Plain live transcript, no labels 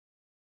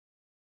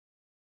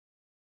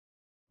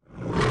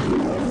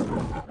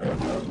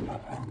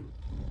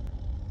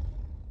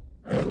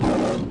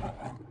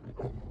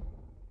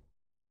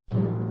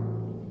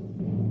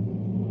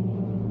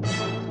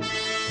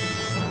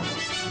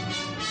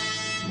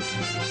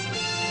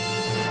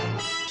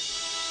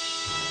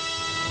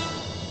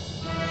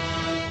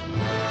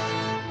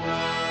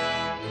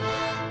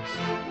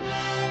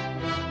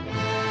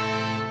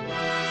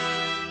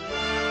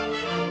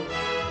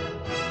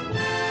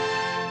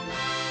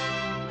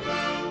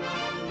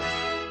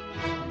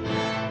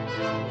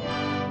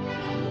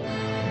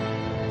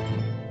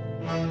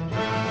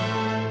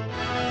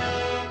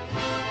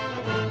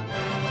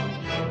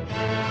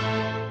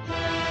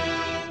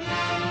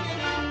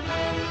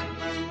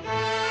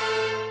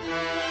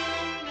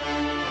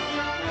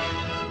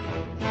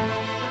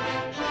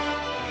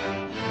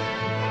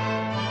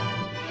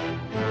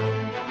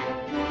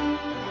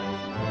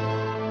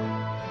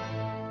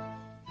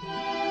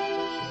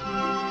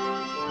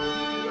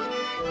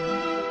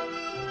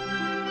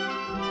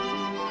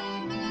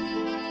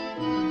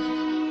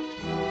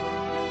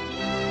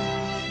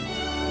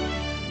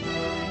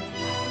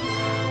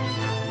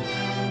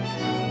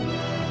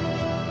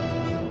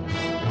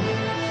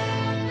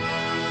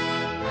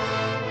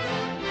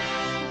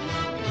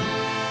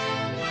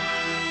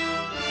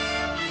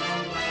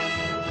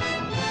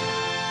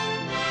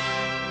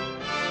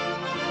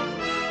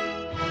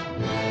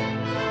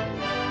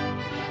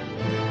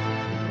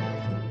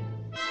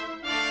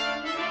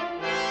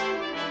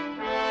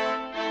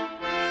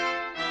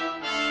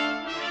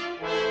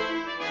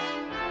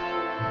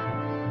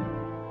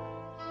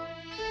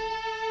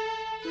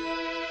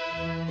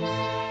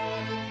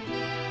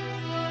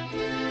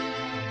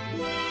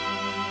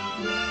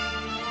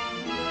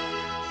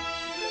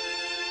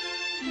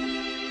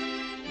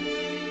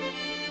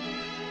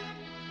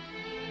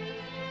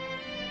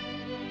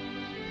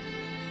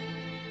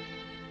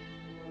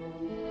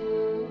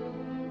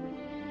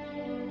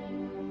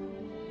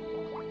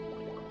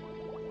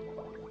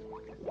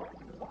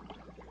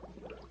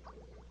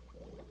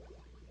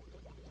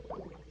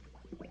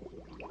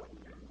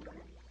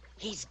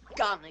He's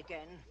gone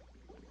again.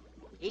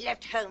 He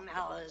left home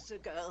hours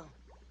ago.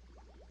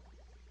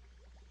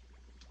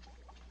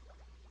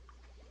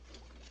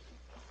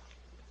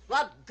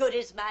 What good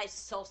is my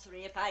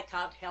sorcery if I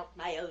can't help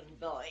my own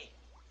boy?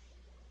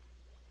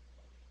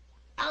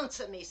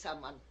 Answer me,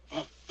 someone.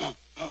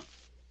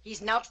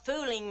 He's not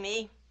fooling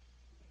me.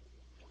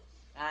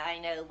 I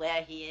know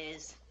where he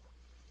is.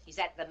 He's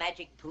at the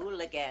magic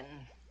pool again.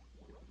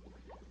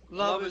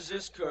 Love is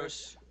his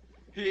curse.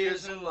 He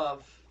is in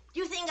love. Do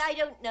you think I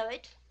don't know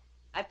it?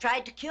 I've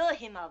tried to cure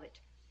him of it.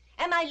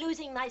 Am I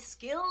losing my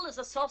skill as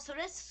a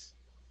sorceress?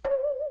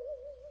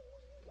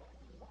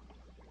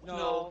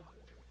 No.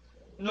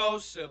 No,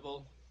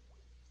 Sybil.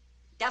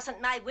 Doesn't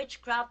my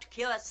witchcraft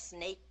cure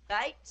snake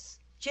bites,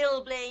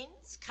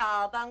 chilblains,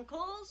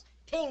 carbuncles,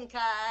 pink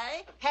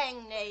eye,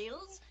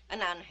 hangnails,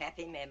 and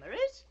unhappy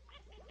memories?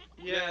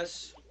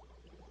 Yes.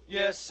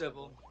 Yes,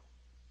 Sybil.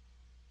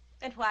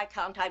 And why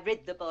can't I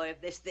rid the boy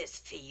of this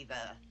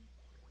fever?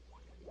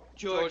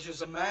 George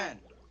is a man,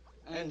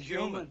 and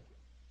human.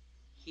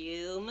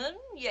 Human,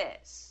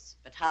 yes,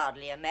 but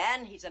hardly a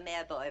man. He's a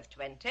mere boy of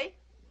 20.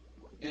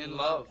 In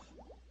love.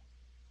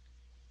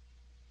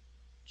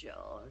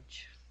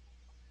 George,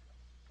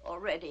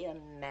 already a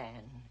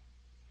man,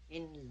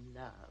 in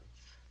love.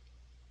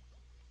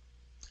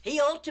 He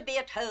ought to be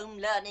at home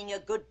learning a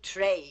good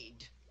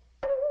trade,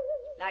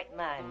 like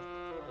mine.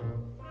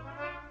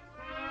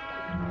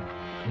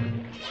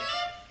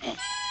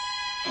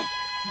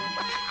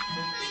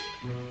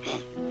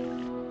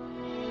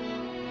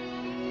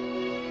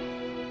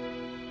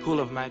 Pool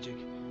of magic,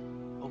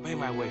 obey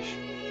my wish.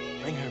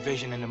 Bring her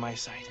vision into my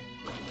sight.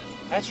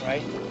 That's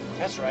right.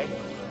 That's right.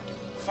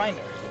 Find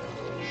her.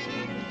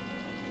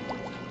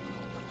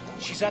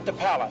 She's at the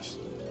palace.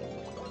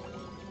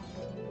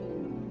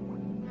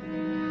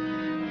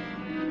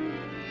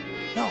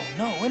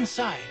 No,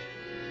 inside.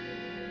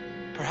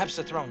 Perhaps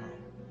the throne room.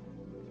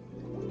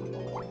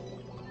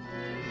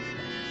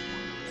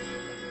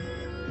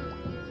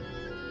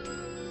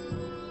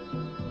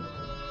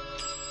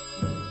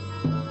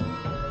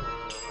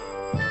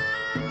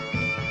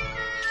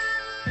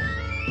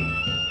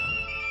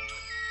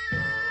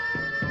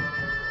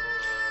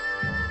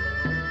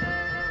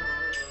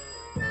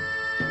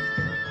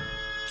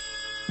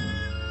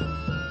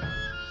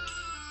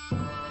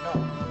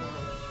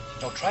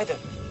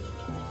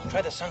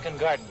 Try the sunken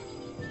garden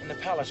in the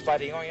palace by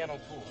the Oriental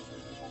pool.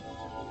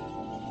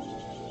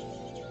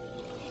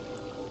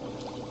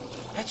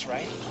 That's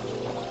right.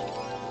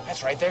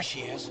 That's right, there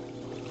she is.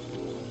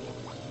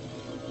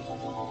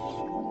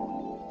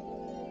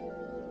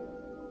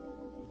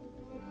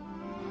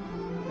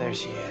 There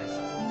she is.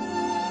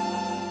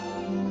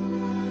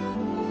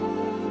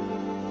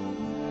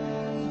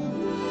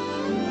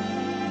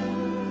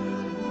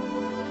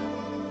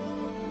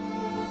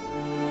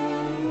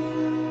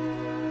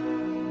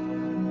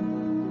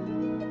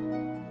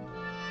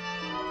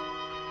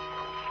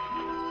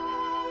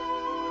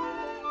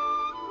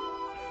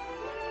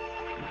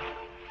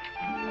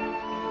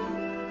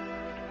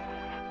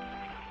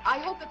 I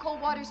hope the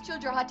cold water's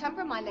chilled your hot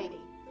temper, my lady.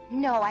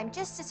 No, I'm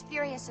just as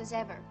furious as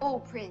ever. Oh,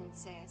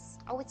 princess.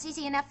 Oh, it's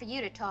easy enough for you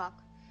to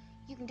talk.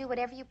 You can do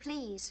whatever you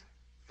please.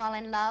 Fall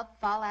in love,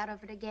 fall out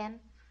of it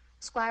again.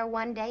 Squire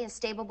one day, a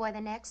stable boy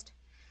the next.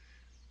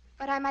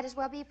 But I might as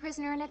well be a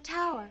prisoner in a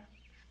tower.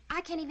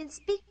 I can't even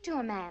speak to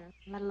a man,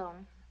 let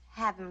alone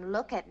have him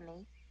look at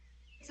me.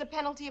 It's the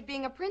penalty of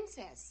being a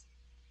princess.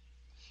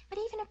 But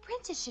even a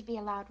princess should be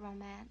allowed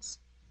romance.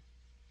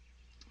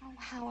 Oh,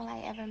 how will I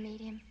ever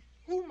meet him?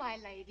 Who, my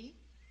lady?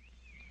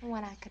 The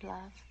one I could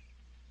love.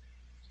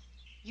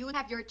 You'll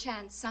have your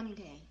chance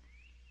someday.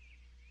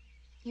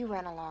 You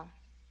run along.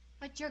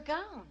 But your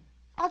gown.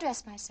 I'll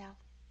dress myself.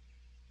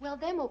 Well,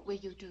 then what will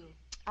you do?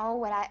 Oh,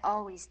 what I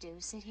always do,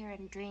 sit here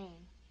and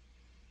dream.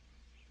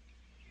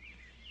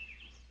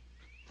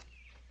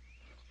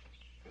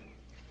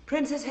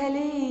 Princess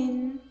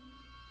Helene.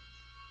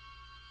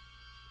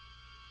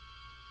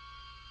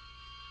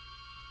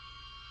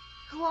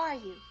 Who are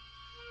you?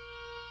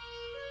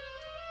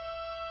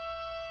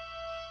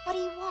 What do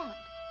you want?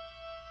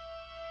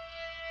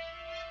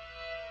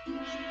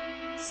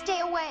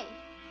 Stay away.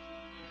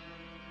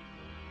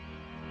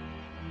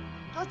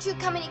 Don't you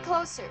come any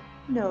closer.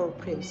 No,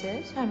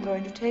 Princess. I'm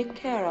going to take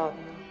care of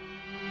you.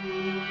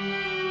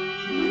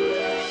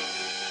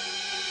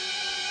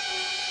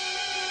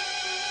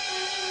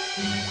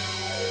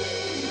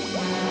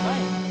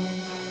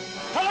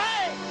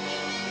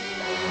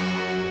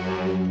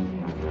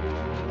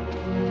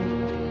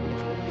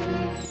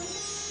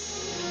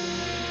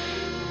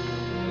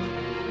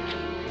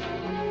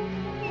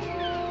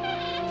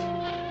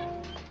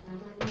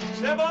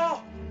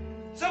 Sybil!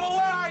 Sybil,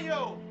 where are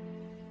you?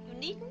 You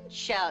needn't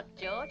shout,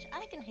 George.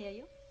 I can hear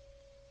you.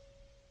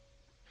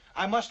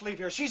 I must leave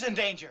here. She's in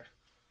danger.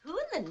 Who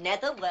in the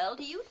netherworld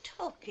are you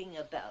talking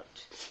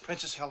about?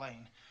 Princess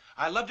Helene.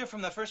 I loved her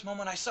from the first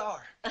moment I saw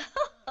her.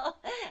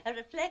 A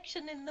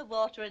reflection in the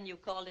water, and you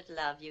call it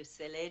love, you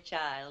silly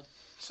child.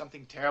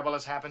 Something terrible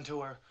has happened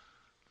to her.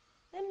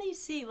 Let me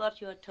see what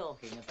you're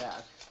talking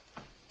about.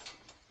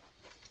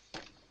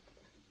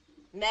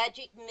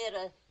 Magic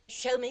mirror.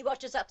 Show me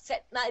what has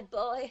upset my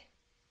boy.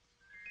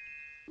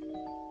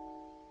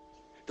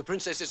 The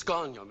princess is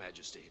gone, Your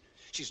Majesty.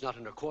 She's not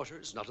in her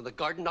quarters, not in the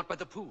garden, not by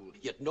the pool.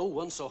 Yet no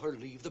one saw her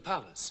leave the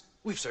palace.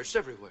 We've searched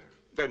everywhere.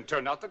 Then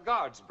turn out the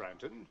guards,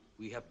 Branton.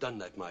 We have done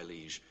that, my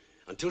liege.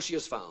 Until she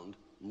is found,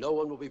 no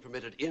one will be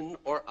permitted in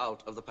or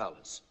out of the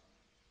palace.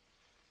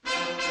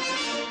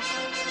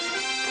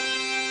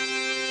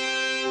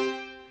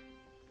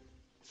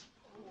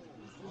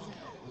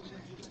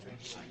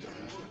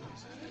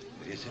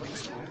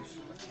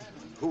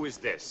 Who is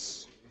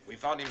this? We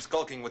found him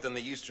skulking within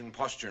the eastern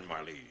postern,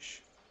 my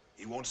liege.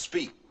 He won't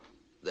speak.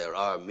 There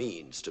are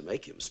means to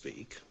make him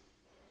speak.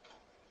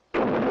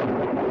 Sir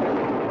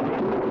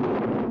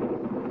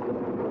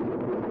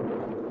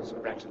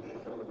Branton.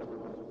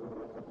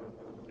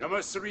 Your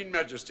most serene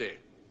majesty,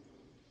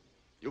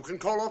 you can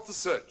call off the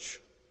search.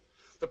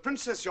 The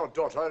princess, your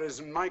daughter, is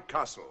in my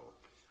castle,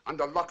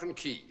 under lock and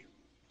key.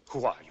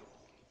 Who are you?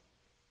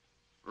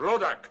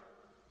 Rodak.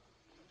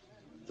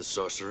 The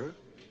sorcerer?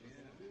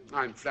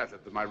 I'm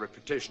flattered that my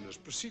reputation has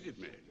preceded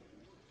me.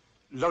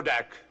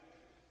 Lodak,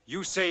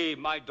 you say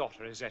my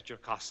daughter is at your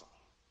castle.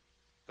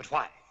 But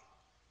why?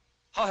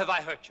 How have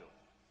I hurt you?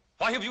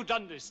 Why have you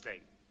done this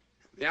thing?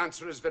 The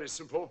answer is very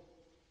simple.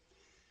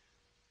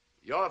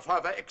 Your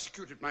father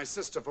executed my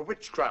sister for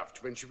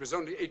witchcraft when she was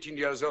only 18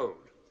 years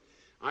old.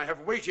 I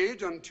have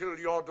waited until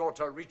your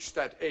daughter reached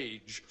that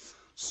age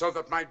so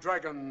that my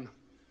dragon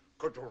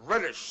could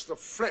relish the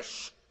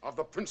flesh of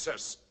the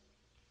princess.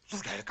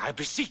 Lodak, I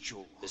beseech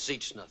you.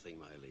 Beseech nothing,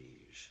 my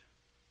liege.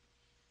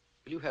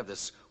 Will you have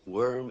this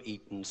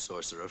worm-eaten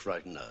sorcerer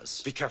frighten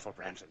us? Be careful,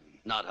 Branton.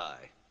 Not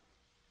I.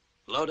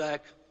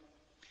 Lodak,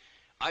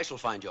 I shall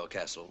find your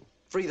castle,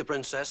 free the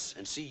princess,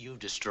 and see you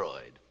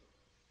destroyed.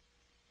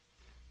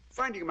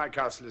 Finding my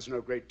castle is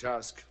no great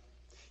task.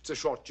 It's a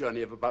short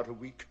journey of about a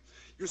week.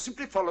 You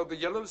simply follow the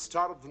yellow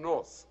star of the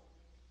north.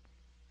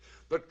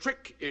 The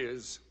trick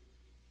is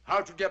how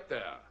to get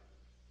there,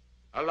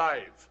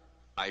 alive.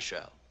 I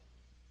shall.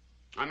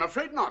 I'm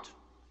afraid not.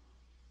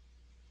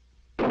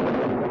 Now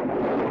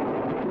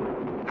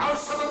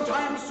 7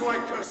 times do I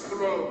curse the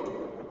road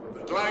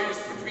that lies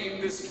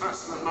between this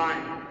castle and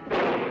mine.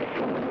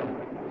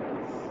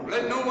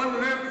 Let no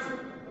one live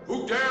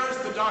who dares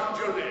the dark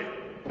journey.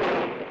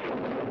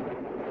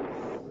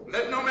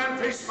 Let no man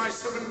face my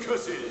 7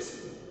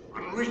 curses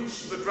and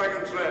reach the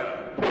dragon's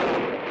lair.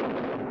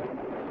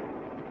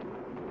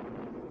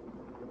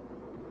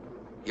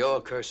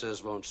 Your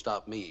curses won't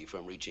stop me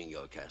from reaching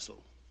your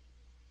castle.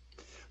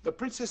 The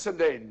Princess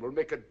Helene will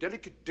make a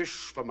delicate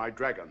dish for my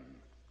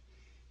dragon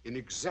in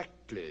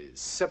exactly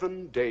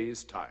 7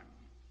 days' time.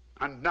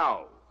 And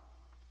now,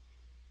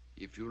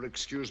 if you'll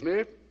excuse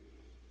me.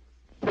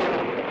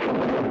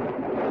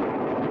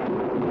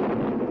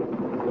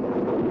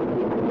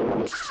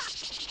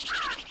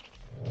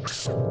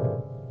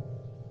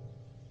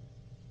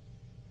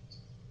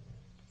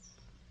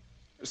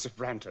 Sir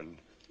Branton,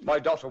 my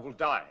daughter will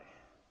die.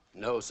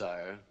 No,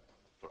 sire.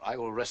 For I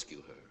will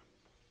rescue her.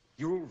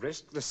 You'll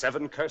risk the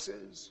 7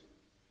 curses?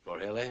 For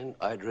Helene,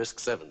 I'd risk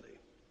 70.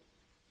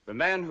 The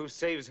man who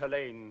saves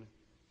Helene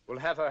will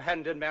have her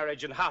hand in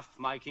marriage and half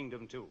my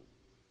kingdom, too.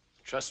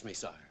 Trust me,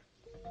 sire.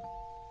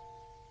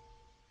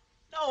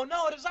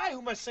 No, it is I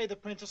who must save the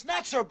princess,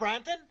 not Sir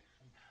Branton.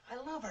 I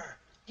love her.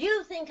 Do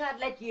you think I'd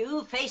let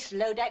you face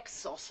Lodak's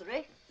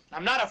sorcery?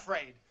 I'm not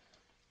afraid.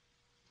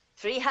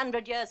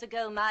 300 years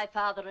ago, my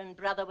father and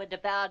brother were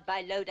devoured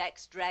by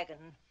Lodak's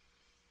dragon.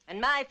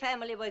 And my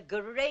family were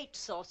great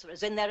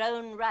sorcerers in their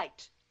own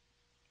right.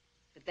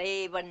 But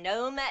they were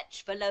no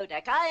match for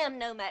Lodak. I am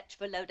no match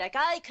for Lodak.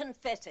 I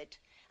confess it.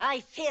 I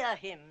fear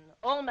him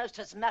almost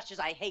as much as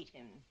I hate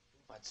him.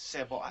 But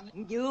Sybil,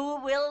 You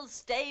will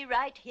stay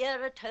right here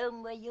at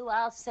home where you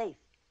are safe.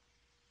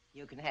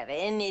 You can have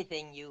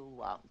anything you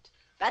want,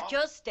 but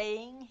you're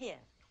staying here.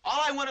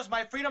 all I want is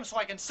my freedom so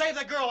I can save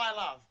the girl I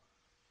love.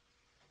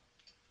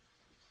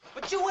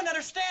 But you wouldn't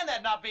understand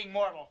that, not being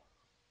mortal.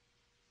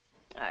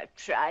 I've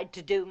tried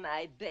to do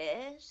my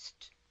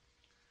best.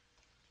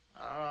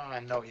 Oh, I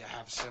know you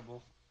have,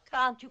 Sybil.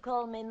 Can't you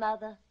call me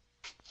Mother?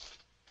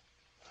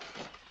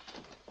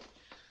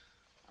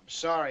 I'm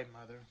sorry,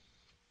 Mother.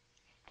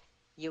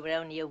 You were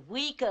only a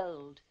week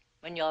old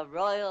when your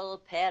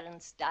royal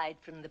parents died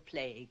from the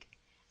plague.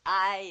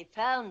 I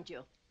found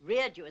you,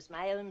 reared you as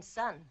my own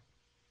son.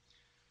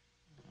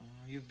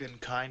 Oh, you've been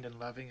kind and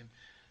loving,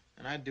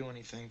 and I'd do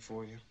anything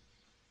for you.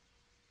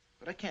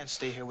 But I can't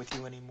stay here with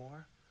you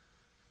anymore.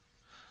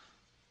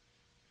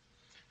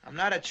 I'm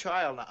not a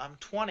child. I'm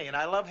 20, and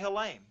I love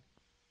Helene.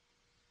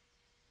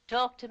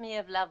 Talk to me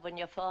of love when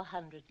you're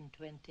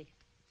 420.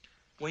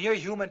 When your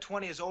human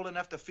 20 is old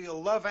enough to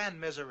feel love and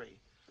misery.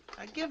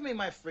 Now, give me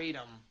my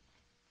freedom.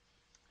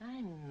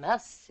 I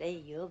must say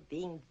you're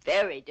being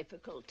very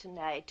difficult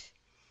tonight.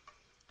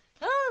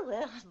 Oh,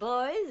 well,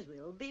 boys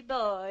will be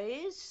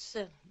boys.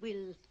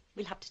 We'll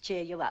have to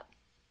cheer you up.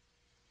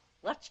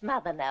 Watch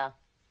Mother now.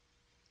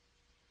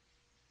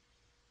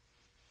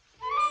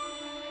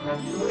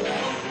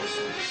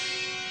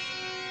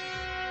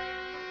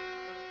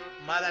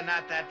 Mother,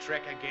 not that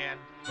trick again.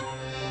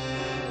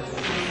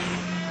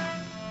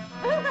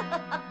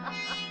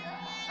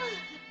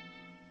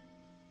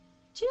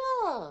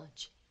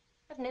 George,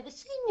 I've never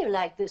seen you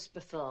like this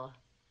before.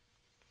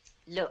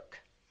 Look,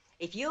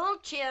 if you'll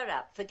cheer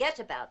up, forget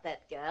about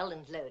that girl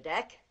and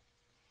Lodak.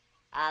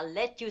 I'll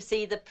let you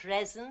see the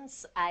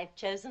presents I've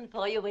chosen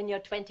for you when you're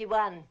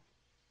 21.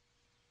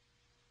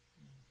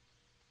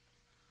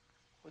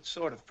 What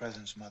sort of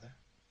presents, Mother?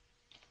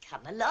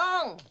 Come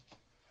along.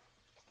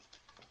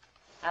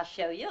 I'll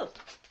show you.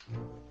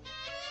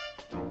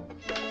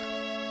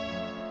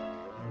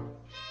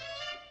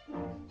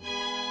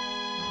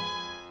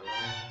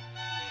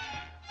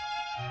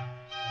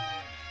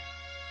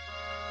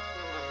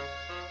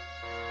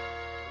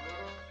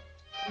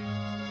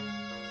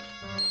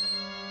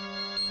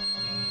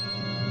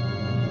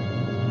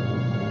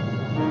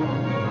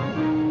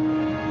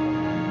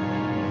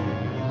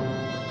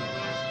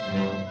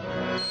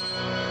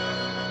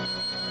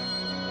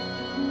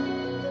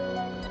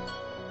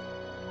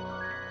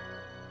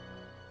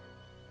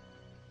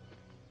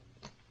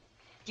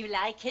 Do you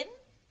like him?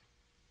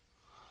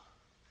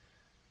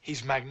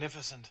 He's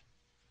magnificent.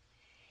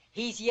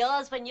 He's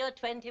yours when you're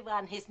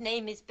 21. His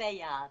name is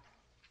Bayard.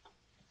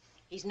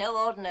 He's no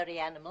ordinary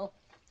animal.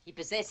 He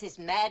possesses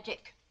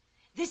magic.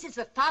 This is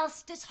the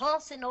fastest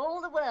horse in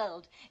all the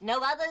world. No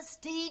other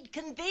steed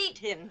can beat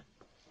him.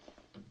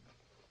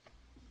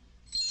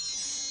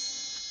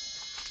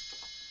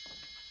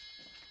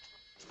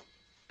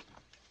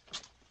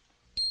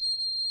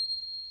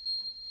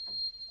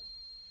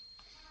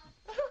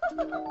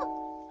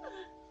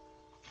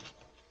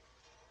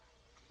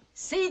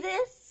 See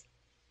this?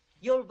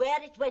 You'll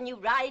wear it when you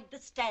ride the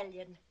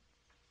stallion.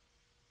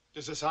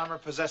 Does this armor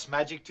possess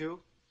magic, too?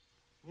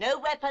 No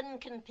weapon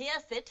can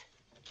pierce it.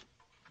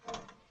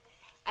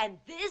 And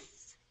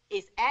this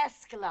is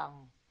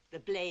Ascalon, the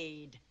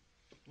blade.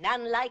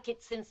 None like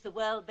it since the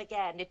world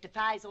began. It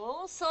defies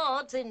all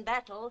swords in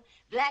battle.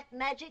 Black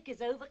magic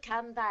is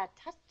overcome by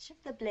a touch of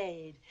the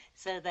blade.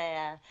 So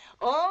there,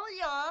 all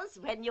yours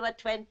when you are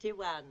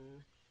 21.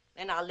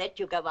 Then I'll let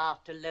you go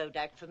after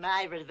Lodak for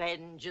my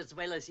revenge as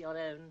well as your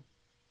own.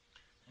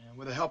 And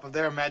with the help of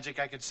their magic,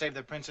 I could save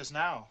the princess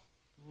now.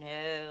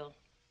 No,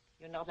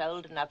 you're not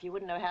old enough. You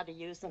wouldn't know how to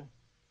use them.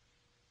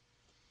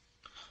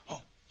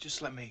 Oh,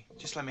 just let me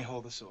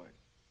hold the sword.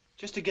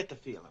 Just to get the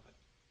feel of it.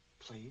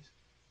 Please?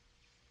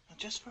 Now,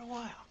 just for a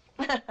while.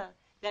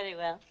 Very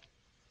well.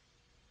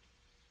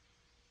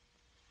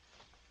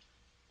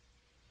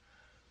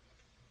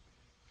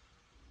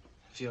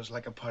 It feels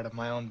like a part of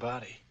my own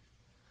body.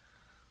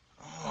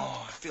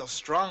 Oh, I feel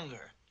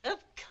stronger. Of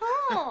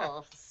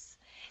course.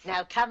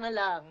 Now come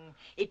along.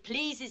 It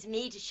pleases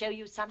me to show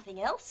you something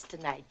else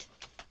tonight.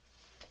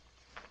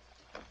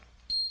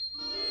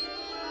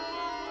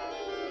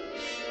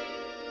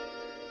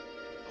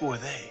 Who are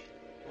they?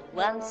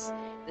 Once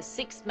the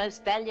 6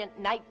 most valiant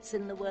knights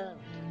in the world.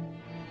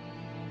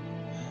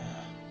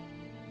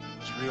 It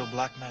was real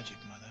black magic,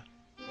 Mother.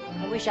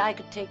 I wish I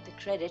could take the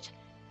credit.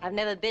 I've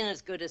never been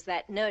as good as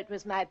that. No, it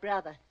was my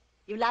brother.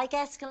 You like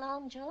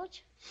Ascalon,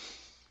 George?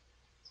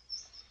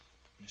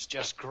 It's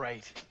just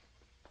great.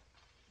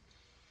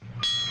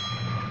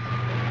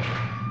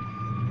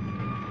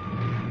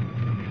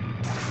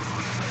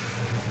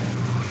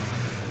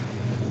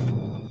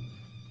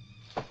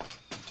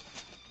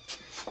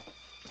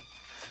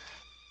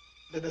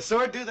 Did the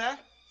sword do that?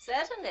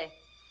 Certainly.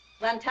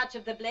 One touch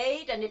of the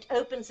blade and it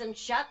opens and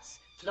shuts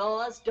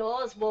floors,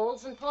 doors,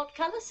 walls, and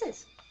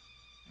portcullises.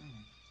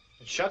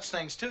 It shuts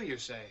things too, you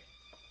say?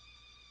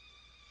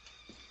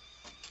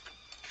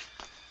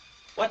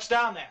 What's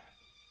down there?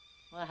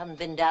 Well, I haven't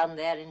been down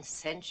there in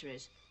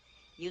centuries.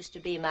 Used to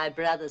be my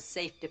brother's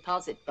safe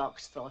deposit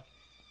box for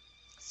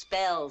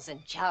spells,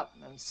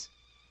 enchantments,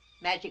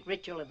 magic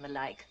ritual and the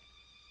like.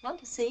 Want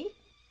to see?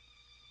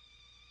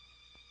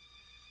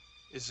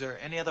 Is there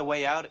any other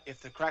way out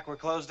if the crack were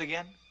closed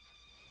again?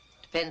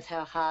 Depends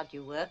how hard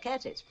you work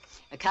at it.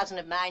 A cousin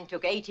of mine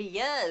took 80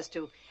 years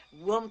to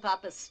whoomp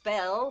up a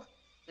spell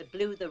that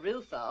blew the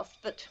roof off,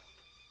 but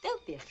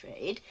don't be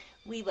afraid.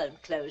 We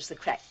won't close the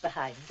crack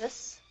behind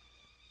us.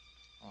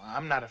 Oh,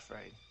 I'm not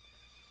afraid.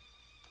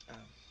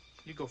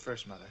 You go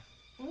first, Mother.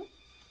 Hmm?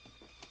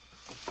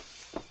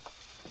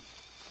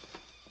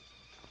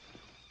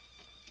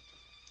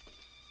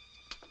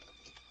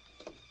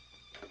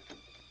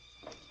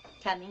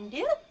 Coming,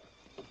 dear?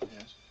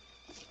 Yes.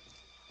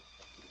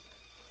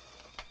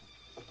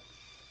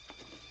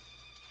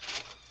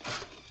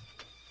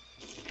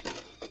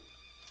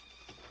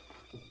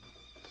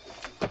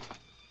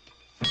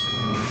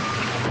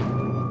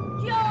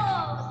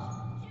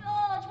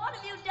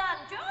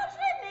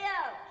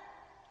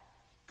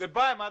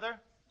 Goodbye, Mother.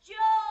 George,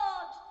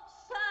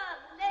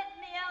 son, let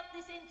me out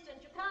this instant.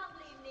 You can't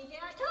leave me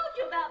here. I told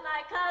you about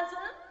my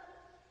cousin.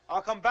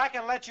 I'll come back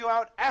and let you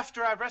out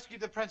after I've rescued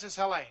the Princess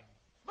Helene.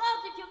 What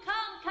if you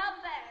can't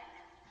come back?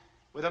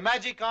 With a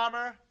magic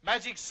armor,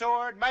 magic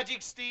sword,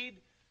 magic steed,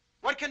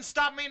 what can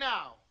stop me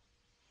now?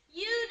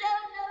 You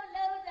don't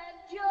know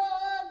that,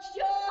 George.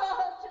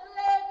 George,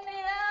 let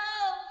me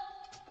out.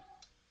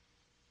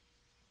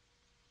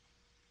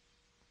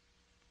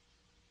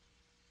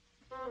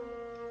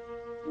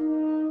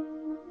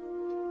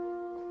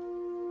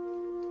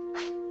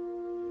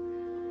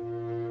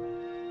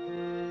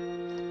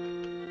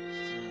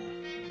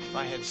 If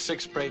I had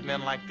 6 brave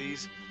men like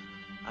these,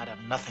 I'd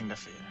have nothing to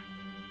fear.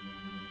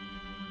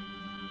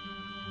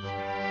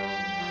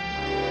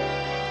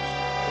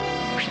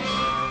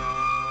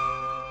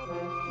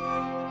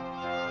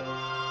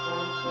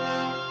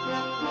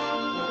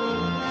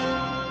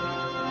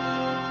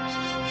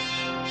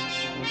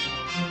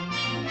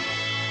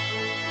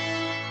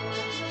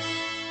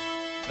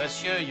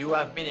 Monsieur, you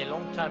have been a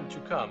long time to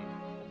come,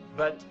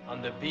 but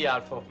on the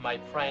behalf of my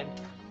friend,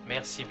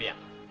 merci bien.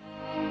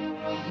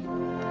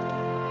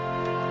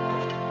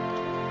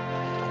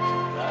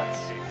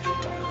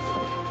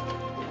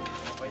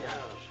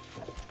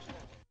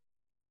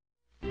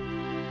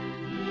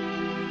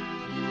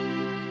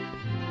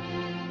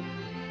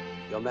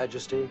 Your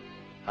Majesty,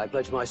 I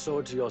pledge my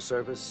sword to your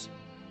service,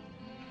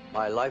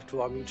 my life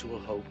to our mutual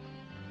hope,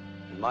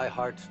 and my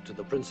heart to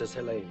the Princess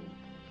Helene.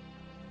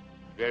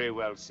 Very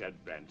well said,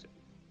 Branton.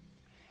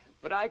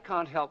 But I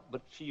can't help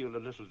but feel a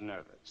little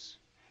nervous.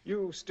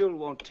 You still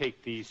won't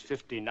take these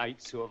 50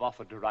 knights who have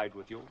offered to ride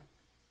with you?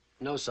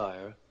 No,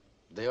 sire.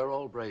 They are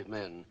all brave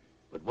men,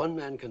 but one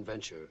man can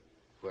venture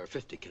where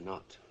 50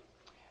 cannot.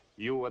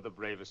 You are the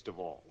bravest of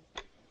all.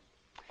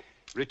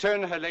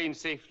 Return Helene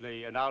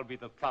safely, and I'll be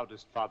the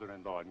proudest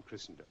father-in-law in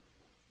Christendom.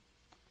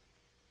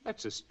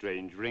 That's a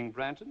strange ring,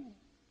 Branton.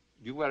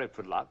 You wear it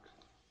for luck?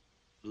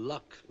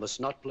 Luck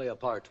must not play a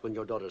part when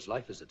your daughter's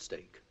life is at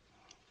stake.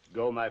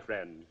 Go, my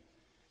friend,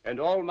 and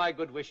all my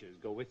good wishes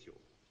go with you.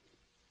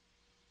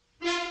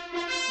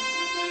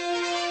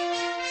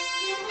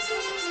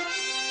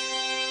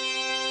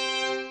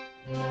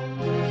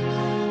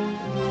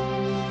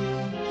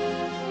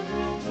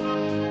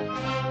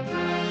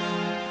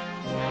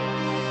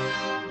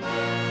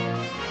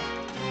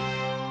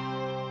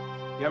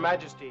 Your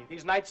Majesty,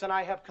 these knights and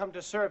I have come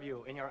to serve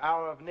you in your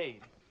hour of need.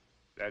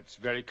 That's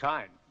very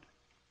kind.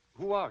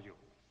 Who are you?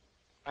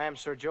 I am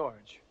Sir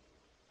George,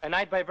 a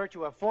knight by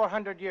virtue of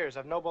 400 years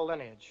of noble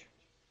lineage.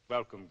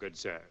 Welcome, good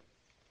sir.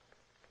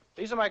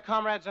 These are my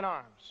comrades in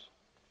arms.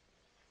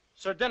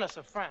 Sir Denis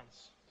of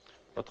France.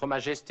 Votre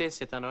Majesté,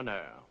 c'est un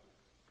honneur.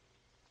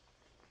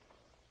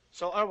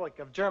 Sir Ulrich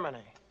of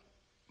Germany.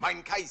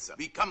 Mein Kaiser,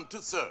 we come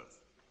to serve.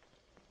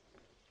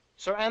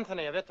 Sir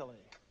Anthony of Italy.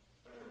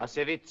 A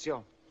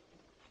servizio.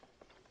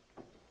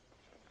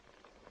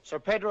 Sir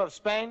Pedro of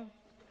Spain.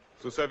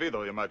 Su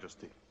servido, Your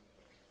Majesty.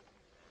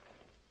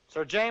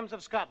 Sir James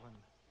of Scotland.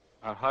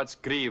 Our hearts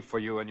grieve for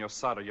you and your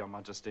sorrow, Your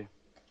Majesty.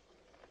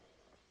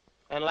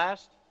 And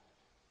last,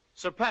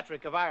 Sir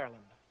Patrick of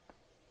Ireland.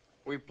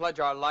 We pledge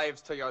our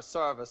lives to your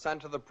service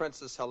and to the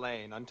Princess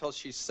Helene until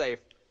she's safe.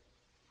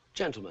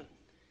 Gentlemen,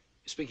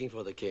 speaking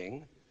for the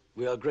king,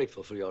 we are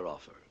grateful for your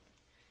offer.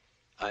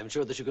 I'm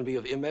sure that you can be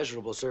of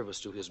immeasurable service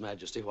to His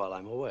Majesty while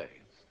I'm away.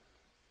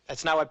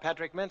 That's not what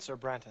Patrick meant, Sir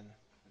Branton.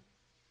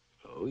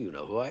 Oh, you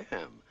know who I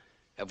am.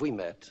 Have we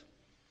met?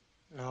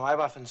 No, I've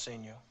often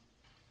seen you.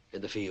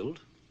 In the field?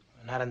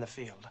 Not in the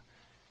field.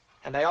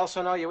 And I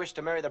also know you wish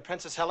to marry the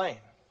Princess Helene.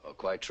 Oh,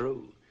 quite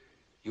true.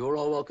 You're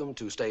all welcome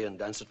to stay and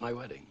dance at my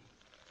wedding.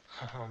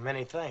 Oh,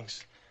 many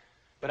thanks.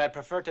 But I'd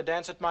prefer to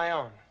dance at my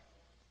own.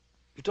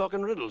 You're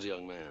talking riddles,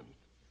 young man.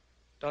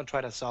 Don't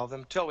try to solve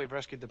them till we've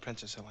rescued the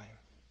Princess Helene.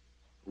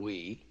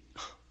 We?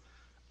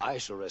 I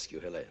shall rescue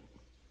Helene.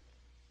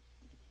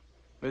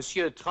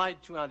 Monsieur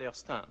tried to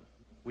understand.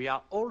 We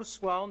are all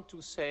sworn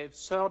to save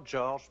Sir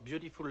George's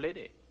beautiful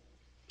lady.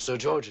 Sir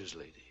George's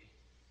lady?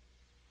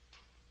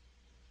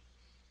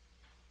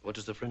 What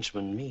does the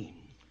Frenchman mean?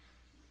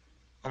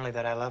 Only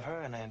that I love her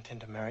and I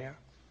intend to marry her.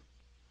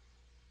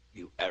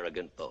 You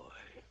arrogant boy.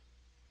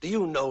 Do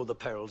you know the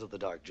perils of the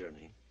dark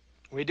journey?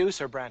 We do,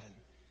 Sir Branton.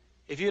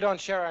 If you don't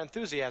share our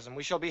enthusiasm,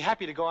 we shall be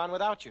happy to go on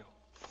without you.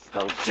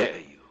 How dare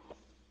you?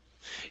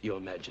 Your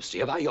Majesty,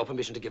 have I your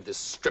permission to give this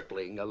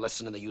stripling a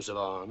lesson in the use of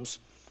arms?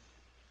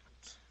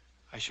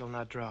 I shall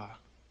not draw,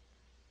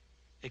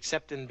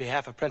 except in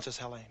behalf of Princess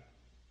Helene.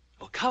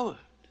 Oh, coward.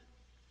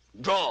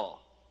 Draw.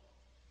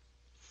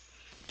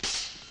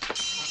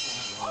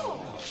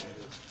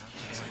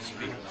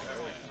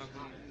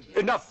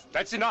 Enough.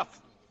 That's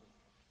enough.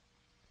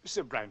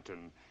 Sir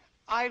Branton,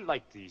 I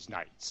like these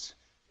knights.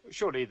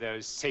 Surely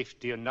there's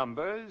safety in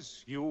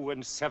numbers. You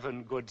and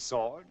 7 good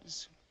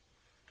swords.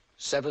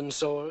 7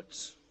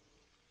 swords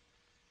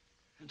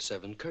and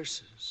 7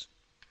 curses.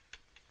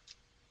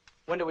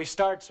 When do we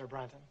start, Sir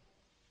Branton?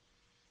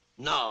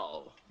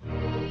 Now.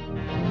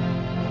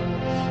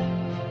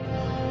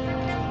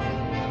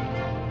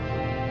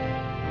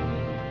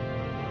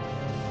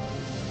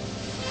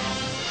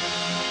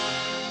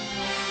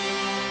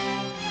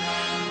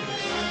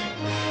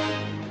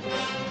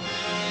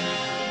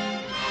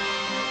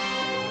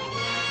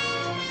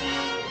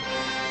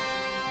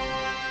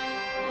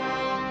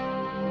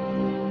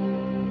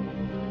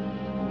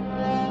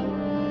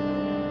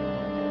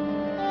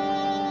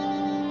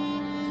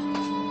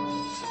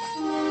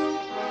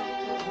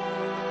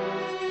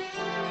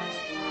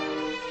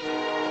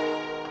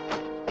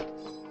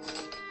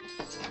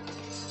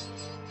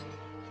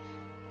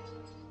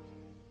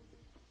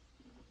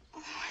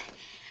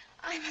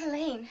 I'm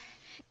Helene.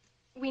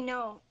 We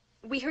know.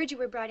 We heard you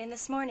were brought in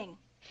this morning.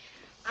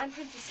 I'm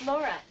Princess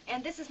Laura,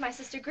 and this is my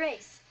sister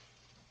Grace.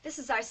 This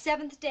is our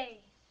 7th day.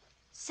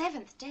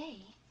 7th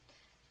day?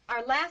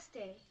 Our last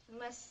day,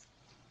 unless...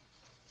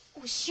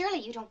 Oh, surely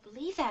you don't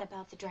believe that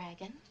about the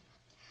dragon.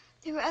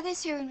 There were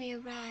others here when we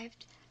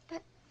arrived,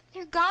 but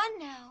they're gone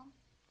now.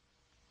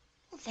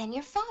 Well, then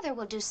your father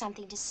will do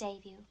something to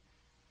save you.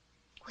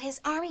 His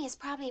army is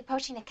probably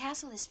approaching the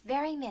castle this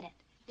very minute.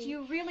 Do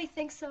you really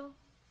think so?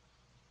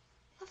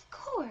 Of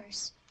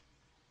course.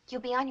 You'll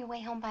be on your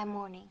way home by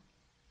morning.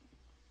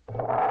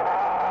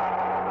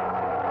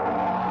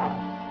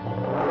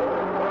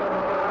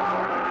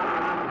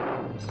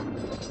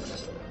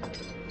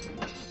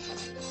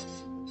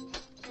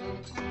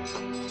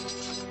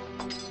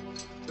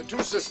 The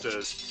 2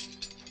 sisters.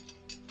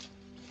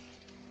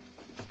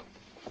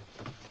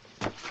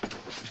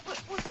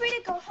 We're free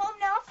to go home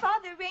now.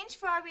 Father arranged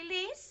for our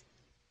release.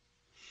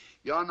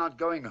 You're not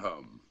going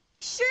home.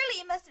 Surely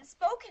you must have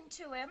spoken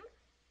to him.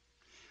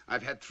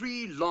 I've had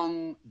 3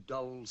 long,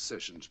 dull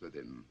sessions with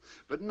him,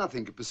 but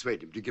nothing could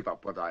persuade him to give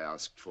up what I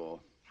asked for.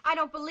 I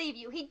don't believe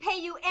you. He'd pay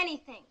you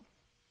anything.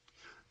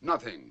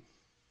 Nothing.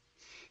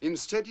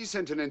 Instead, he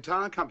sent an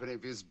entire company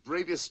of his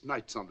bravest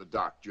knights on the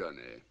dark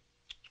journey.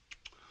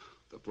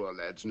 The poor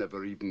lads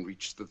never even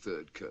reached the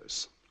 3rd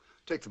curse.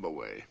 Take them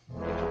away.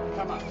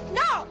 Come on.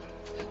 No!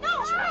 No,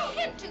 you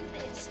can't do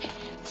this.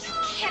 You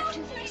can't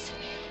do this.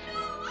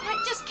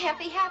 It just can't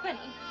be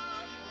happening.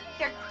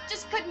 There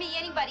just couldn't be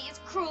anybody as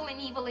cruel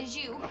and evil as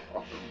you.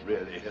 Oh,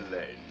 really,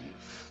 Helene?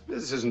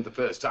 This isn't the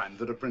first time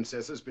that a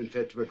princess has been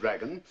fed to a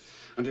dragon.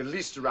 And at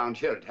least around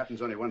here, it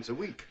happens only once a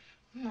week.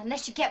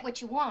 Unless you get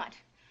what you want.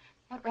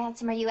 What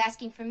ransom are you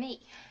asking from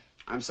me?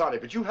 I'm sorry,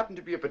 but you happen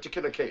to be a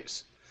particular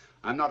case.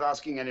 I'm not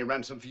asking any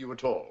ransom for you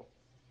at all.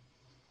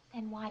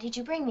 Then why did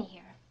you bring me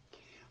here?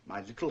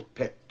 My little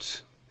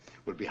pet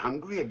will be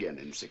hungry again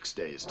in 6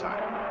 days'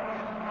 time.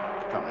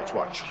 Come, let's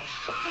watch.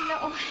 Oh,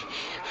 no.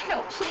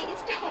 No, please,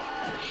 don't.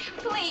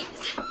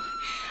 Please.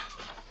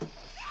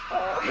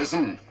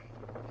 Listen.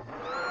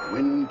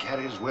 Wind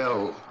carries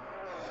well.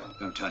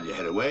 Don't turn your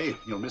head away.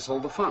 You'll miss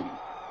all the fun.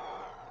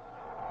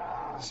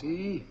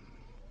 See?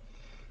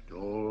 It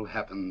all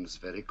happens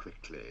very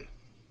quickly.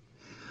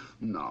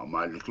 Now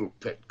my little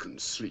pet can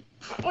sleep.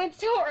 Oh,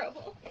 it's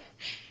horrible.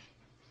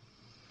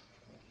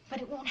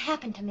 But it won't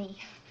happen to me.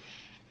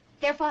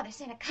 Their father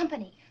sent a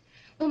company.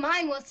 Well,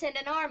 mine will send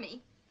an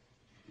army.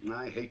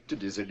 I hate to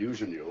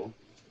disillusion you.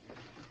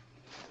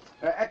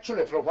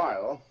 Actually, for a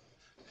while,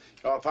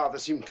 your father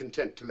seemed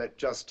content to let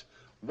just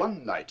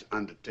 1 knight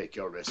undertake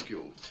your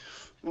rescue.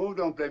 Oh,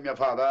 don't blame your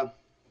father.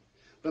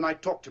 The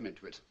knight talked him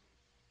into it.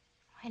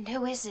 And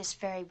who is this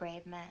very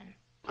brave man?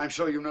 I'm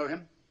sure you know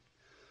him.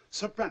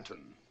 Sir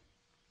Branton.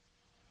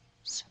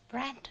 Sir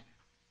Branton?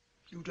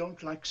 You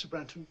don't like Sir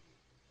Branton?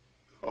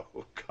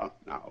 Oh, come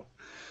now.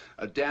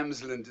 A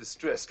damsel in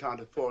distress can't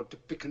afford to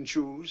pick and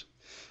choose.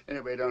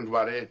 Anyway, don't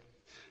worry.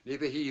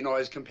 Neither he nor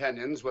his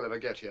companions will ever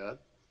get here.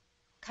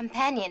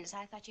 Companions?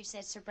 I thought you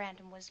said Sir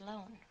Branton was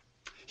alone.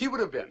 He would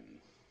have been.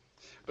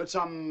 But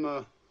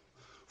some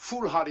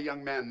foolhardy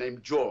young man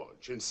named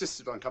George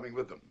insisted on coming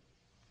with them.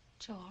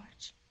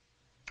 George?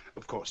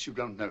 Of course, you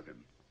don't know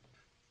him.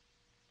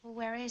 Well,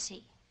 where is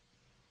he?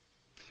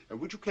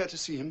 Would you care to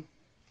see him?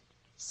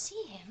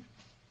 See him?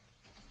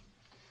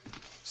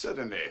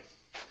 Certainly.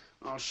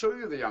 I'll show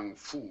you the young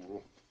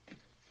fool.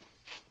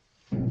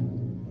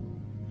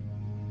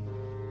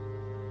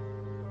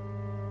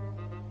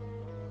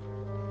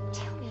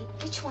 Tell me,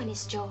 which one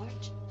is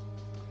George?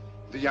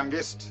 The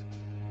youngest.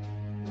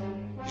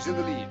 He's in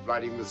the lead,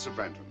 riding with Sir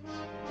Branton.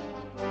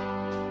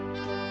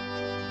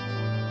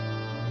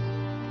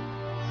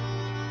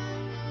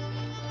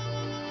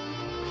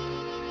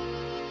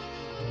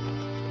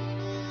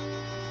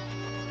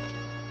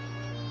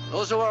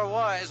 Those who are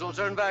wise will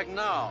turn back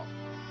now.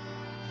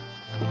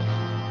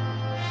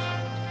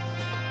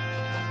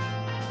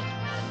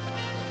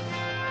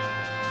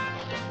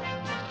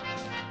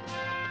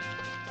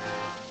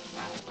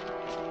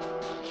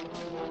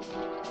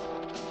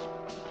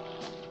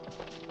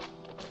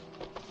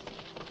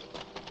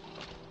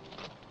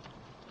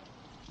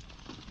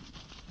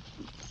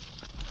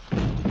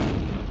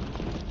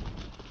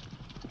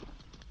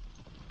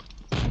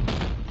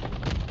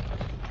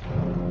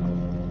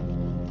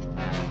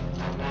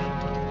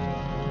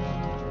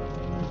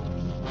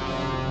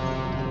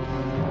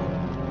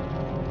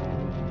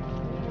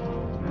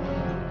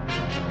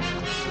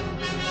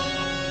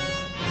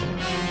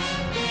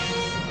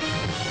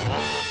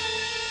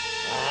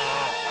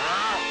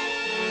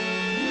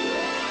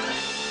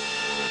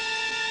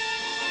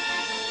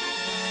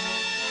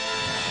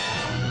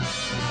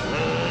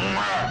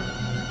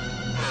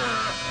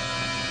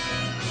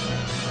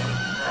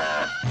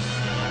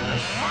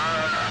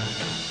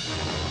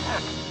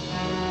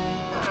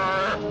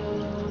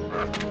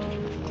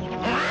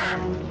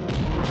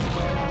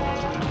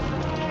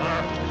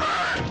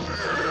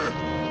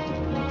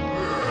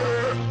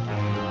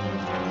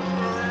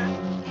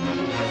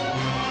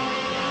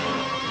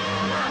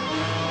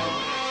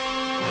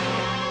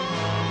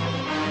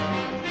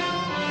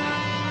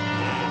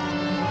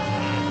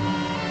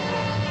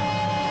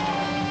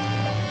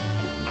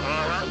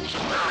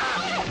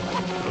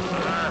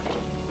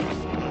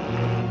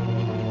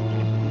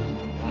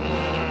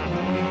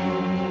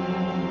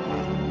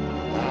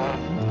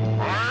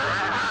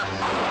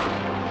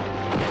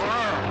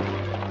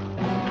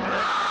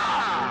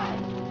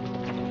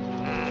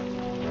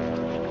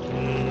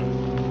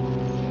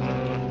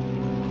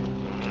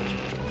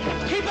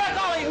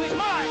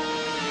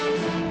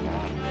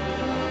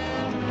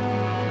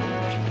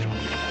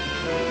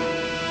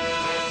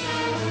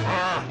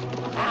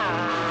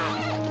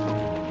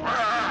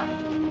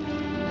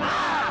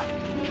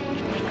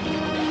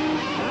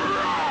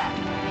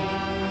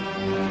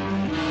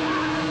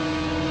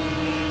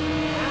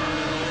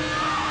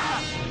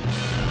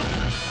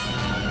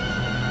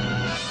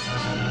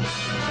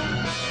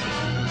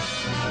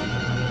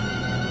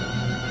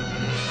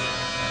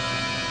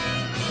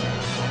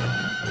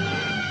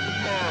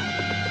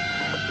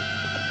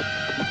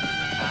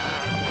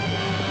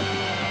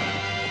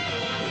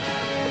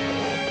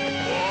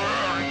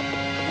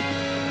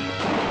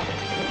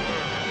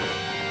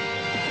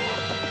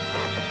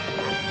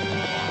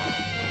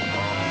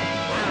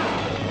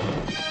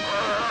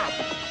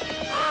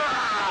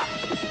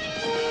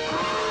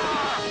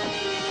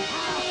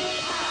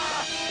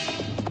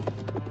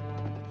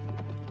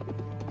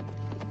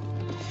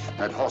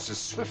 That horse is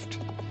swift.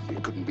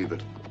 It couldn't be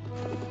that.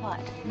 What?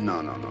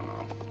 No.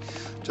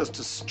 Just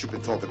a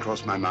stupid thought that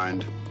crossed my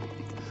mind.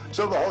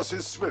 So the horse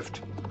is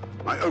swift.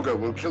 My ogre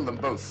will kill them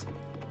both.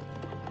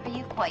 Are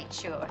you quite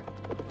sure?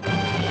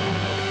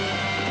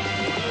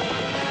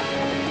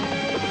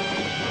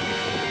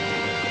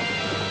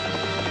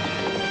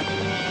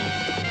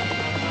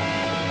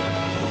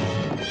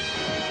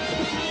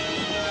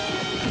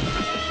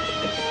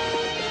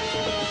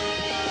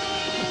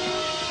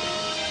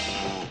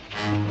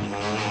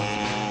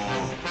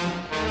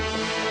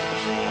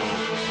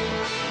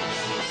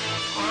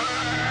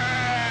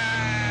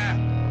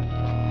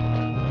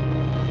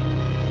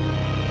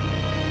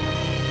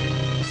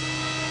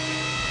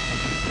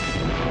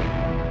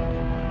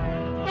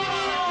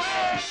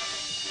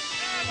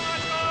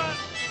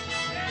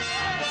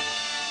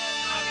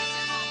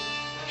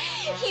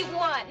 He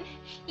won.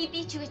 He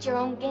beat you at your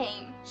own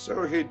game.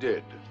 So he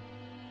did.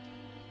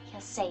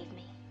 He'll save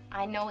me.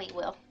 I know he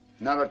will.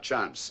 Not a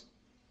chance.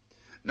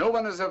 No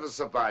one has ever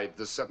survived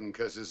the 7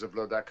 curses of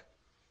Lodak.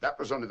 That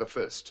was only the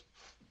first.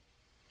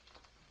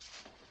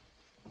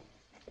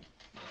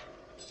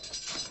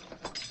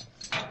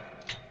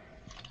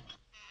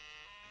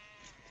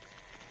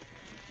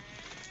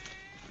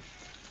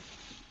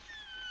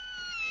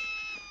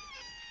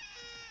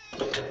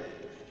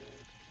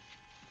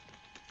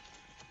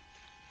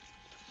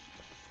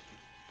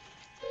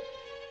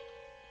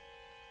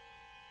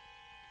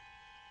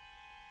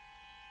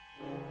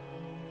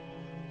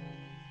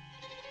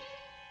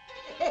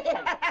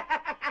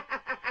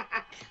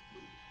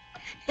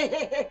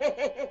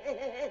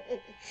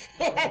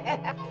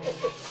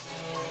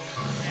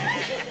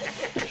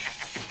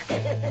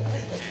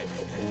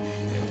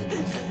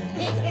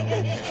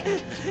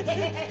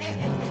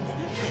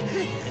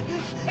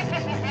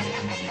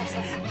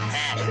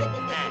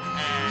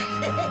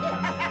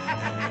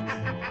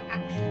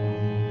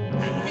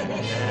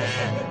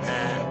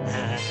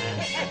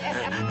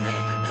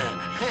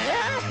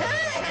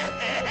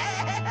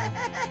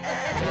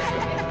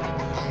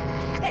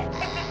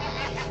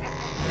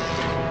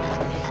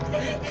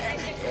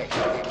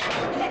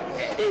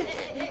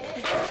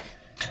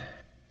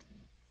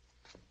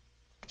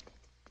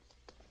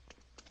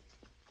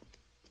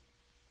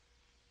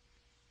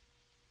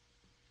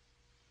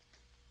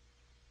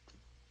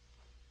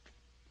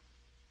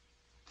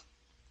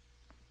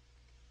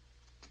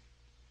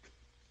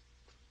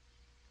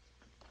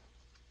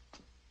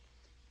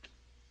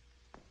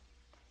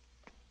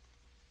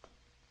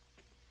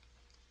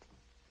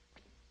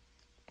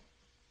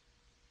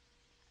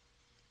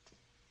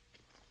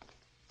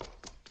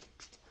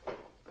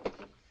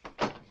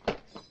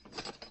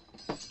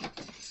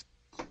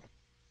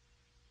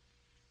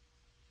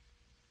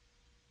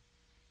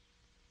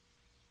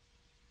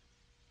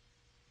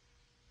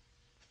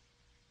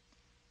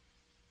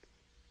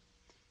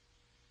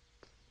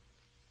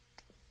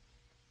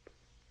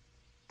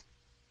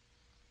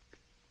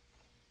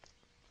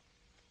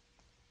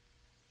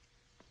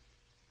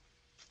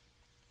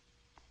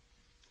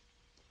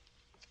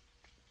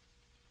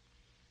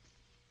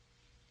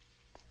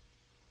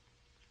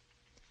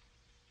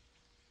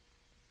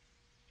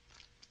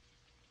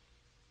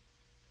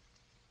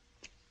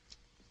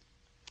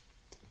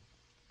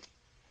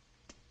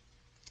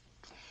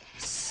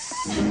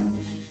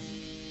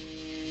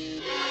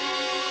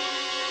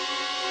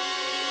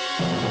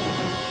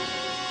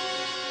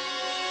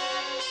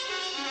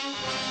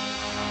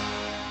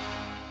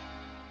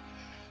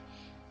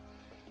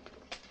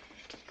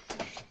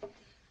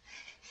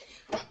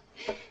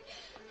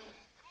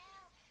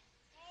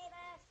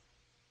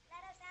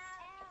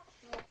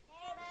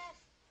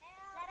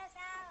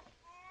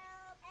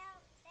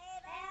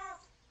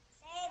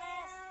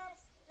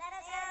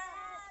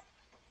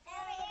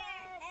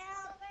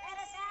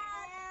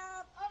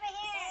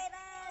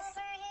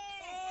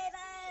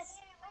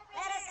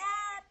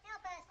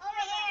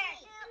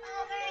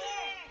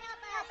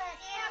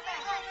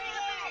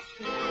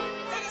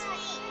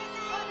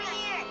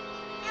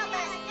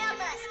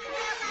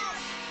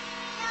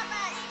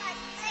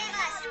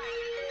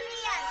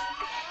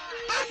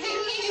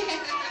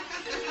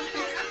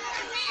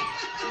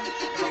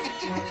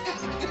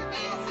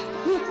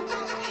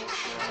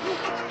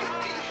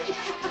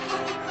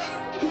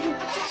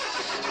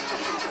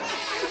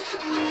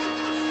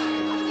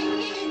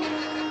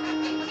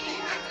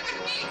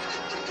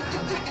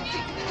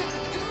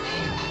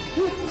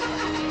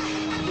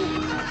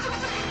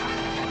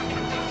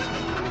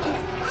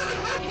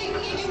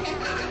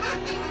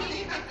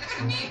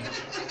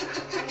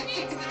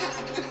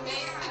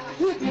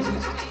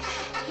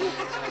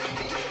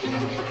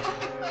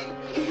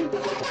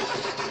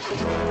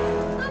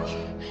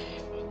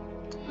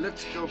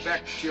 Let's go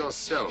back to your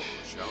cell,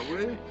 shall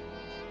we?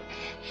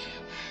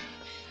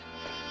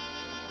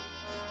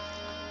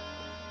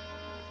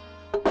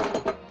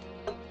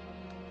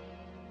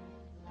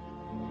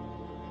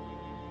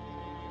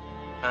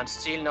 And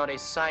still not a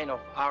sign of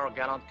our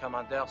gallant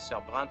commander,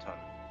 Sir Branton.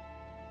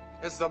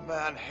 Is the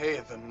man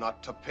heathen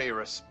not to pay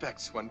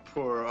respects when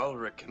poor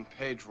Ulrich and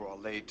Pedro are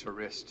laid to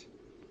rest?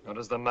 Or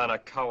is the man a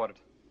coward?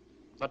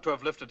 Not to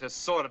have lifted his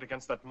sword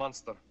against that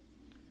monster.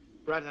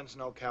 Branton's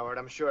no coward,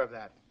 I'm sure of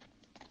that.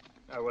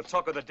 I will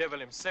talk of the devil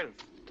himself.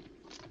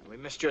 We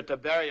missed you at the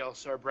burial,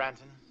 Sir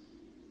Branton.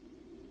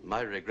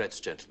 My regrets,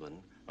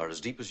 gentlemen, are as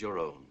deep as your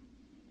own.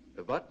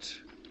 But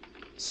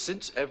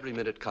since every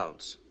minute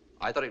counts,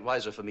 I thought it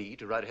wiser for me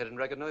to ride ahead and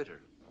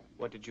reconnoiter.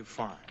 What did you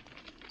find?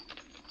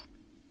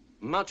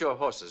 Mount your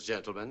horses,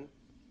 gentlemen,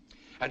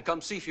 and come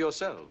see for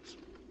yourselves.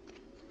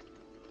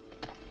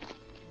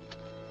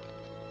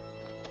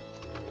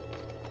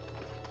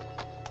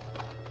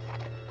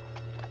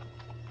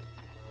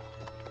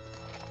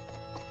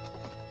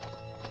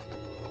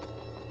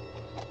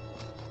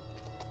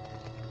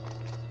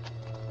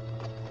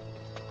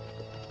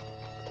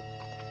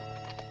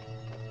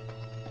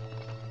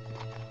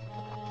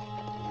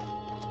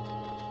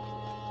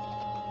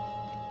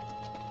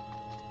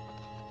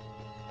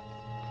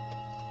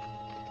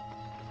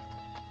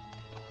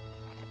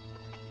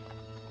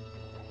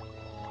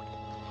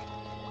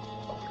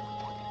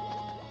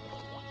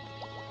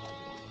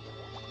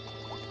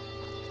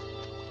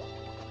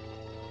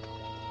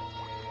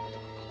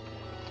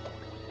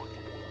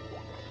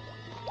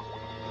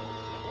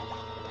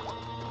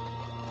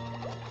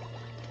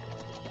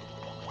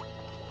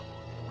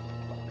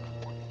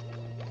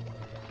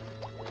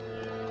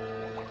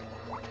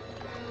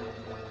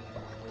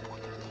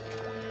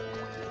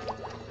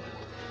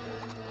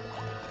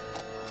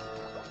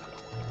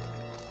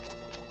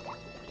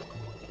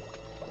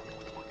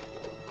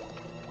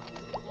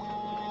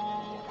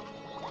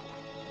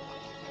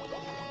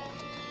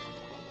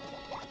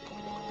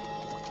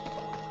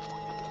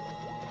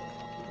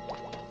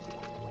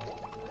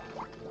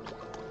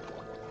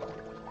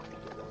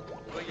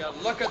 Will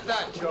you look at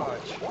that, George?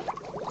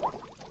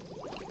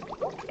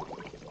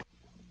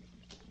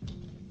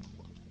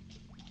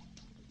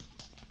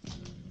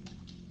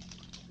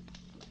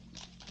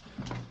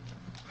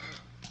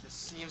 This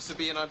seems to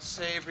be an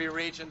unsavory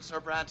region, Sir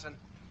Branton.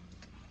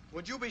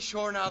 Would you be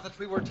sure now that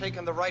we were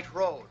taking the right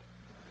road?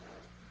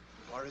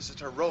 Or is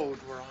it a road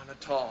we're on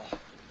at all? The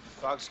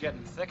fog's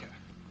getting thicker.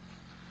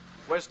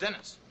 Where's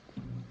Dennis?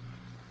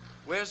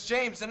 Where's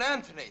James and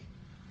Anthony?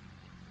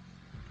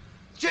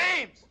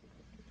 James!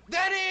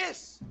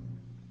 Dennis!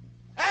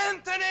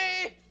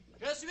 Anthony!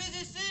 Je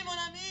suis ici, mon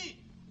ami.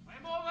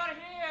 I'm over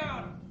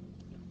here.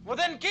 Well,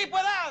 then keep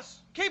with us.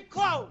 Keep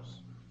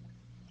close.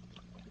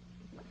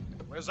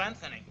 Where's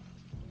Anthony?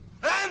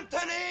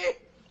 Anthony!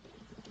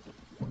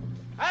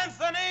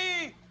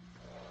 Anthony!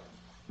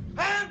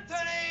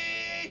 Anthony!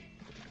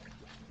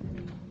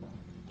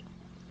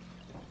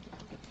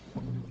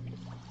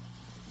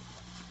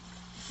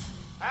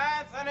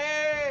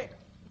 Anthony!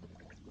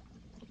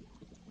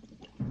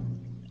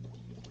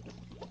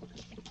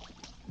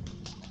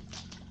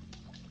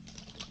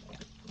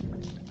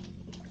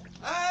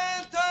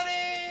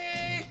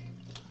 Anthony!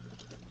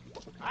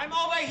 I'm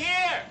over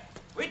here.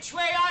 Which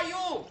way are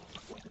you?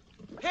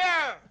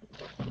 Here!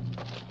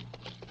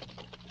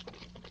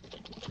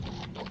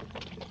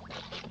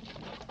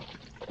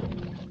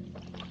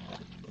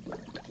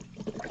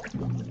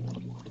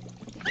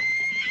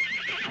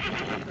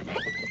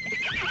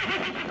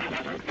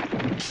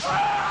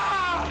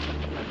 Ah!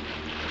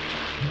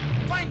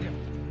 Find him!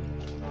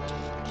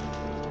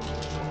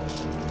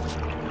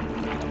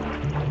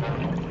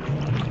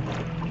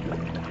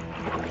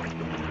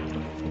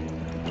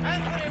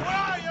 Anthony, where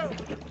are you?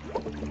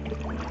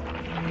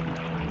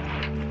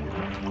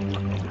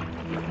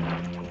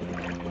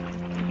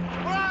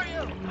 Where are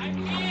you? I'm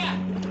here.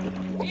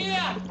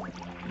 Here.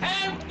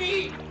 Help me.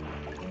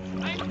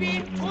 I'm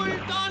being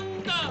pulled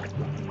under.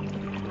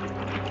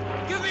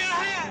 Give me a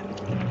hand!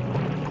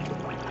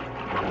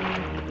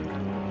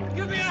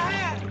 Give me a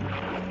hand!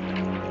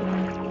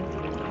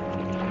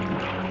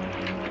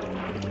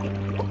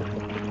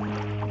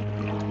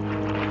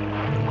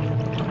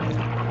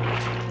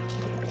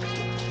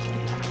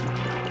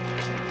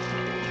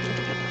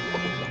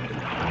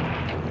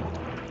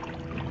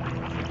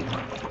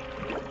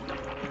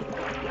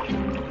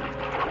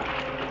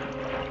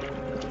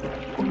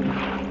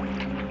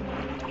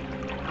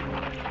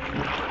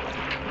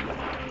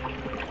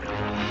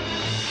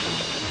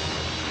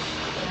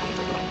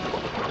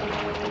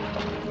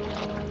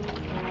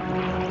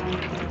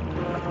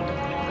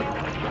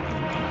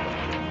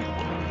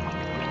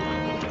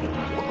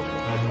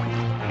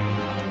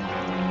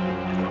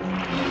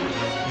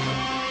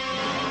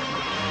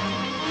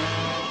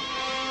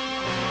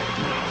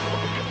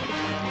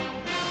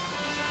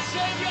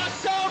 Save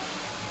yourself.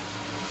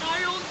 Or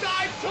you'll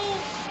die too.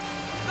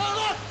 Now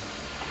look.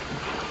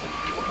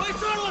 My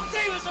sword will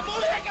save us if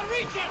only I can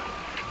reach it.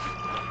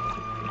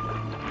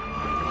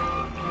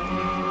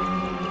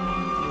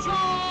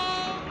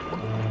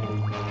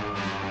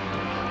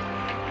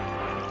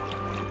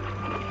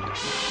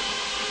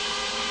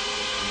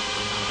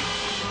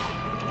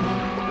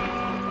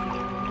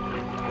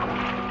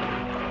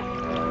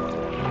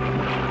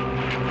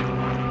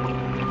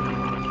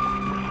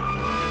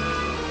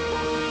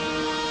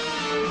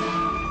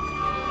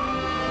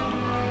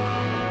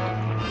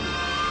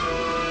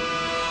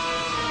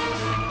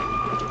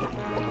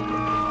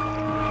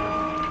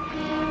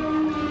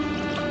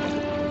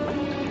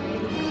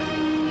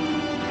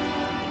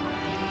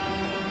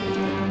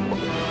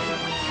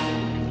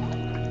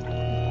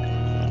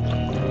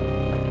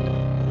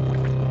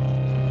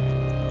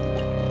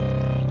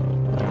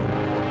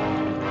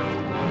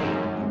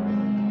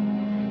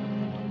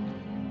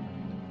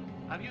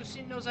 Have you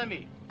seen nos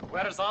amis?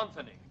 Where's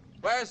Anthony?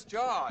 Where's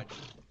George?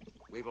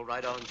 We will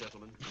ride on,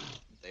 gentlemen.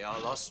 They are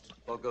lost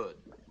for good,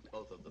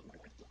 both of them.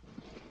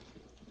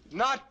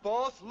 Not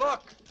both.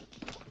 Look.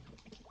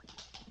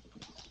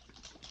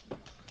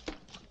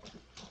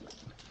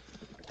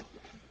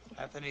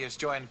 Anthony has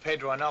joined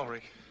Pedro and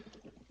Ulrich.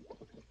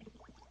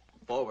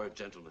 Forward,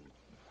 gentlemen.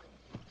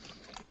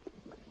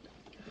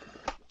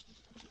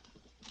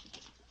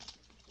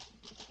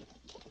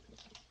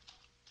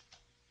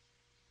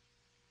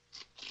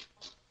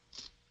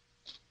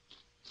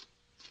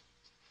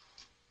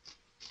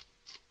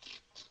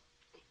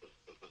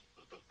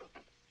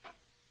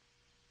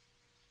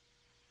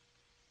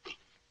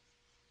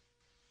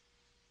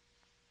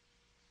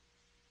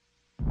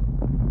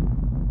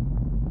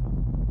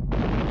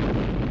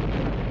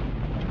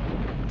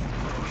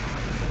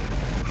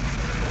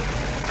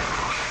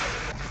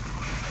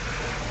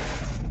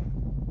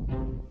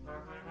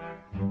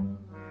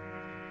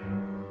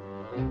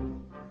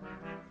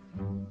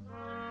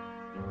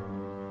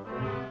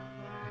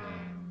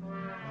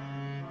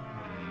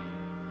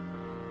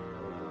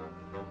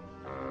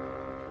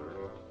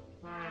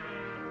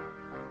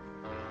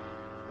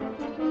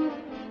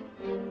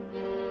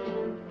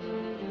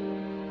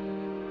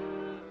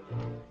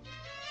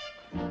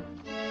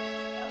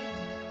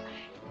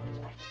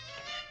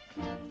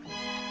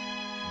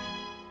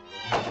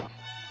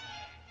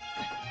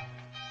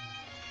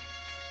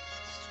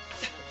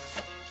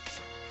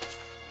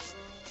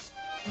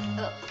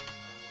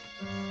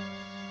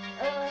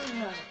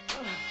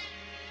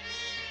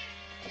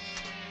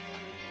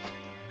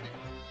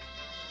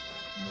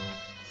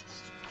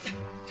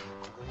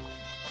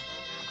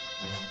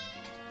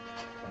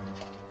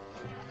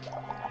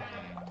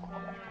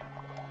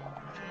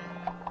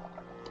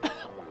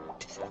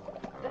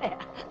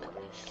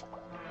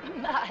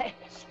 My,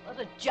 what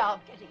a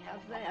job getting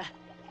out there.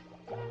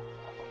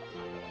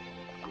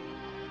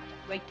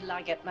 Wait till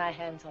I get my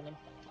hands on him.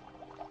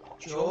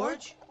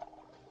 George?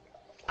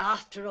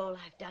 After all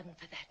I've done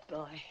for that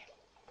boy.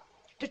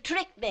 To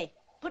trick me,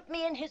 put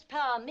me in his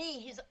power, me,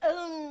 his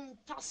own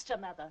foster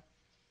mother.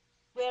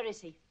 Where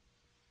is he?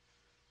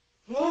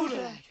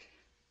 Lodak!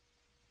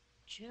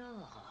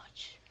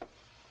 George,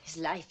 his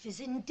life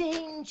is in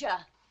danger.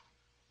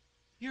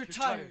 You're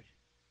tired.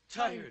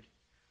 Tired.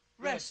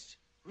 Rest.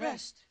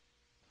 Rest.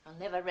 I'll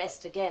never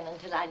rest again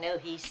until I know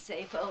he's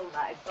safe. Oh,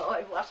 my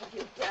boy, what have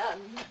you done?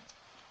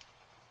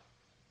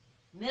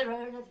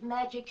 Mirror of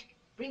magic,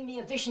 bring me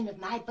a vision of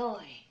my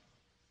boy.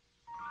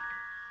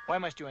 Why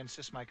must you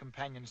insist my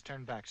companions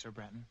turn back, Sir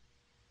Branton?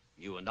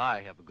 You and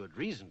I have a good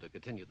reason to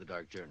continue the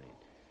dark journey.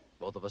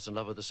 Both of us in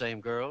love with the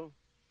same girl.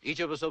 Each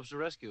of us hopes to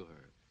rescue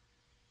her.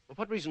 Well,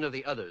 what reason have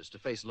the others to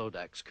face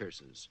Lodak's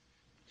curses?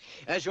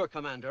 As your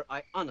commander,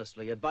 I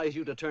honestly advise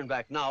you to turn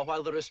back now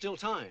while there is still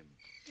time.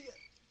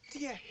 Do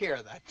you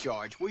hear that,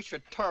 George? We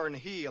should turn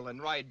heel and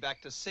ride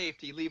back to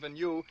safety, leaving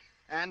you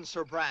and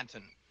Sir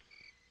Branton.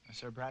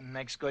 Sir Branton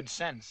makes good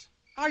sense.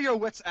 Are your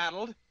wits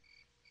addled?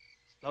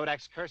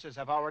 Lodak's curses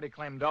have already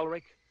claimed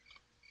Ulrich,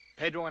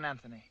 Pedro, and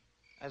Anthony.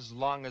 As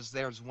long as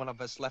there's one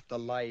of us left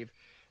alive,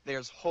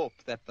 there's hope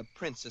that the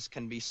princess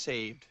can be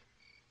saved.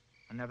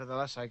 And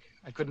nevertheless, I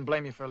couldn't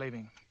blame you for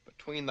leaving.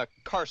 Between the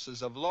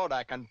curses of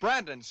Lodak and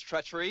Brandon's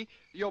treachery,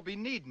 you'll be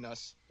needing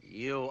us.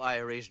 You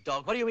Irish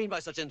dog, what do you mean by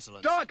such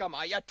insolence? Dog am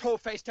I, you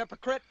two-faced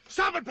hypocrite?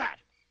 Stop it, Pat!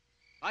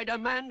 I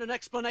demand an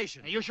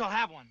explanation. You shall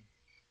have one.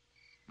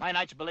 My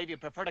knights believe you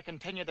prefer to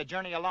continue the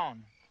journey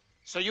alone,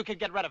 so you could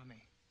get rid of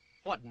me.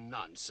 What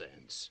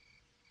nonsense.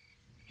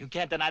 You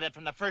can't deny that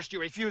from the first you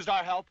refused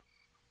our help.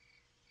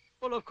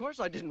 Well, of course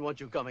I didn't want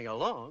you coming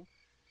along.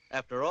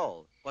 After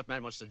all, what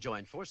man wants to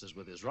join forces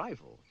with his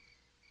rival?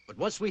 But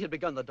once we had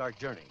begun the dark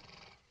journey,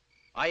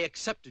 I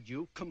accepted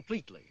you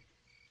completely.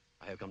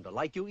 I have come to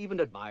like you, even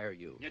admire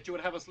you. Yet you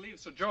would have us leave,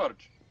 Sir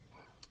George.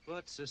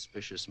 What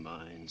suspicious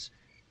minds.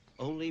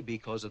 Only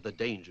because of the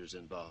dangers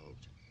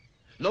involved.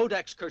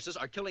 Lodak's curses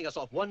are killing us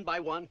off one by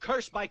one,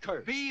 curse by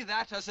curse. Be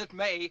that as it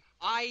may,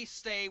 I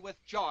stay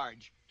with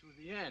George. To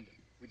the end.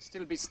 We'd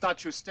still be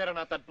statues staring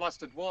at that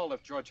blasted wall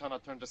if George Hanna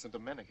turned us into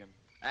men again.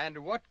 And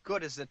what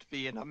good is it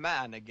being a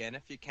man again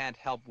if you can't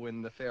help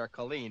win the fair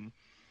Colleen?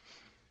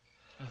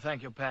 Well,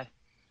 thank you, Pat.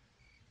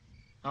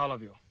 All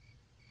of you.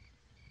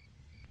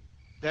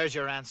 There's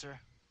your answer.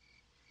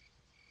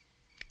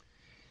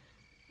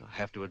 I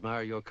have to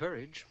admire your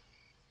courage.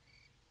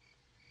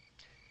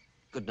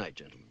 Good night,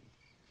 gentlemen.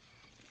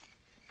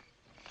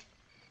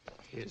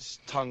 His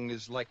tongue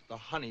is like the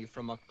honey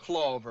from a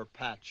clover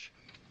patch.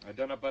 I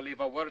don't believe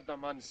a word the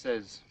man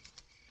says.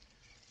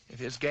 If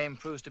his game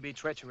proves to be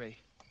treachery,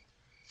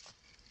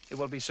 it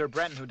will be Sir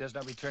Branton who does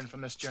not return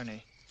from this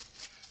journey.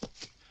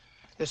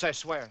 This I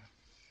swear.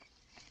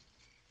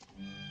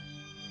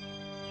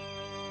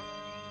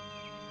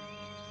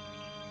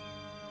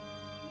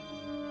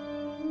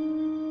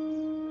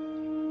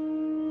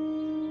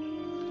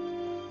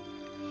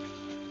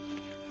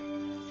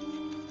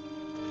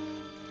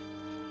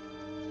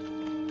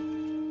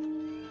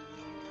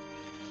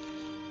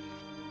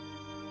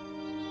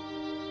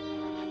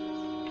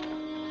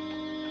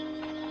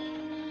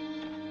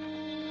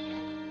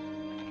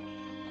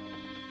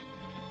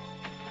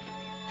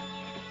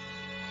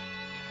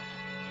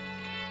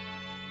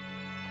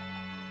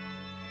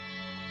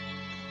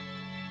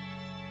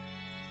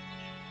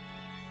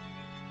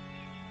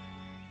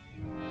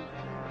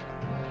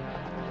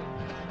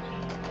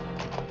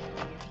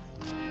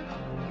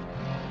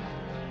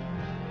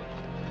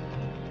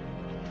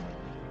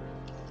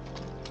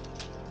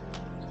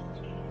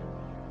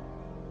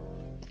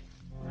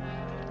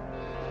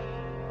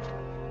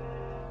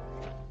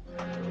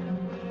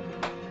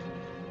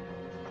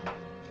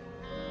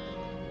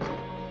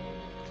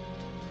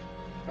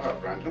 Hello,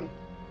 Brandon.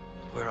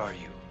 Where are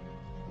you?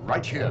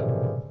 Right here.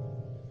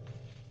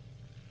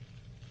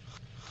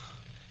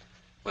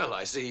 Well,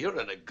 I see you're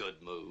in a good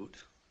mood.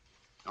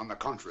 On the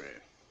contrary,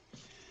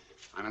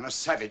 I'm in a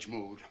savage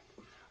mood.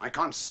 I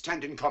can't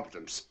stand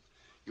incompetence.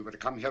 You were to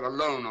come here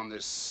alone on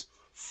this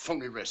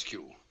phony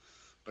rescue.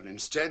 But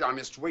instead, I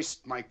must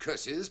waste my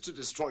curses to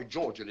destroy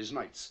George and his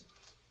knights.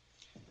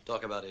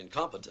 Talk about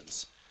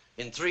incompetence.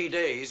 In 3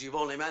 days, you've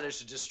only managed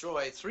to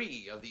destroy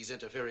 3 of these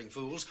interfering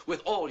fools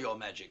with all your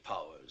magic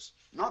powers.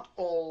 Not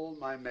all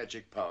my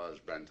magic powers,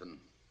 Branton.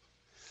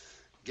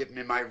 Give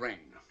me my ring,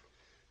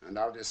 and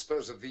I'll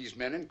dispose of these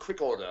men in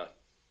quick order.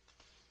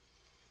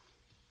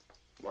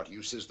 What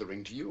use is the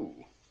ring to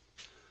you?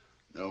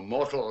 No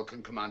mortal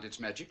can command its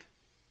magic.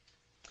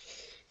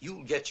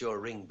 You'll get your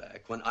ring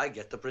back when I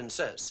get the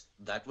princess.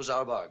 That was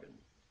our bargain.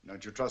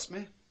 Don't you trust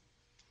me?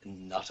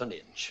 Not an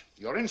inch.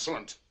 You're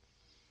insolent.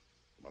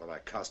 What if I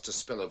cast a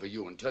spell over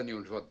you and turn you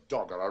into a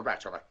dog or a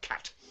rat or a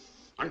cat?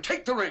 And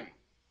take the ring!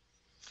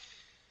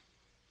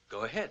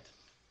 Go ahead.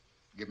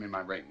 Give me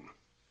my ring.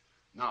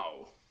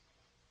 Now.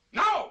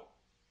 Now!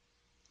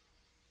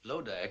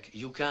 Lodak,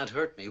 you can't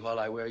hurt me while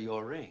I wear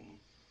your ring.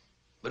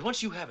 But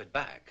once you have it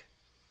back,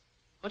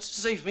 what's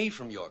to save me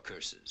from your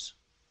curses?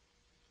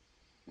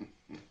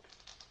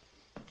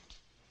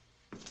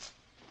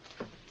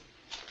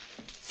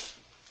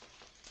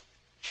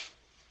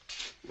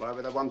 Why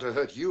would I want to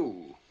hurt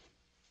you?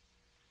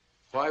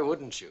 Why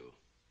wouldn't you?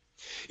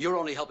 You're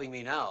only helping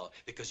me now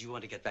because you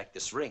want to get back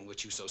this ring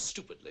which you so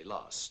stupidly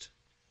lost.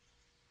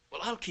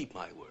 Well, I'll keep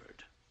my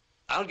word.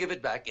 I'll give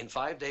it back in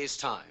 5 days'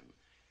 time,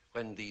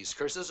 when these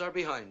curses are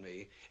behind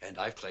me and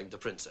I've claimed the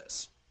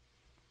princess.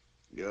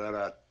 You're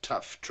a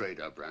tough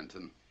trader,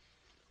 Branton.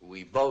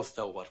 We both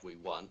know what we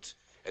want,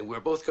 and we're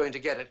both going to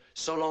get it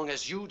so long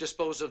as you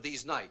dispose of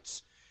these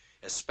knights,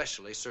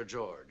 especially Sir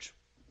George.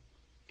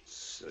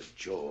 Sir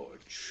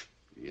George,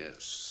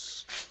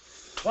 yes.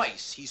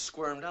 Twice he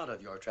squirmed out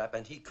of your trap,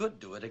 and he could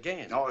do it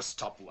again. Oh,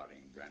 stop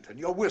worrying, Branton.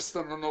 You're worse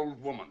than an old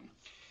woman.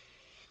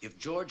 If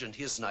George and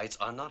his knights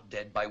are not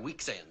dead by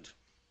week's end,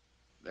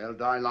 they'll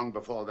die long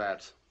before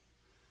that.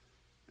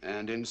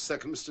 And in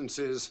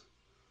circumstances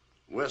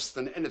worse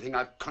than anything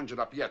I've conjured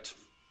up yet.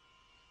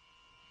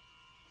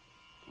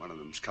 One of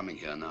them's coming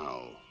here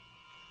now.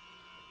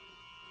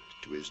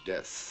 To his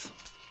death.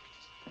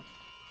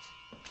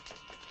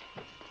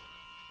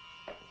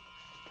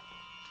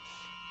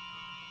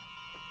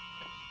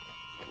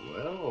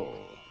 Well,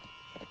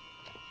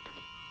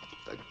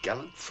 the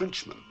gallant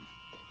Frenchman.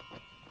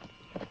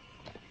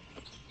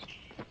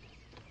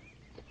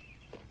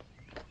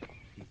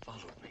 He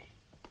followed me.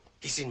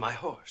 He's seen my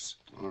horse.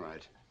 All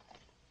right.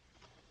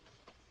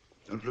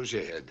 Don't lose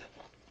your head.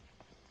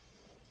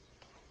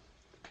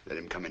 Let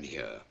him come in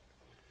here.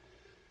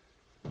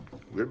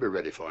 We'll be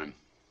ready for him.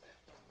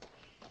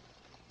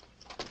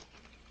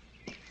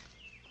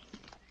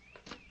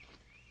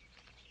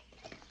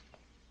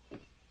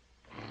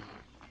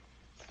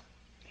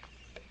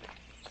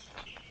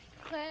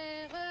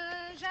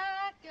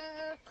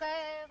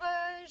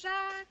 Frère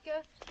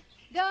Jacques,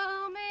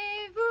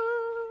 dormez-vous,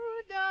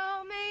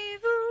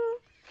 dormez-vous,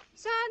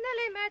 sonne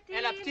les matines.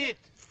 Et la petite,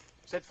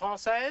 vous êtes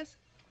française?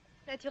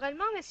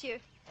 Naturellement, monsieur.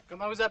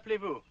 Comment vous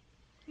appelez-vous?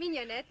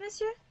 Mignonnette,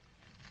 monsieur.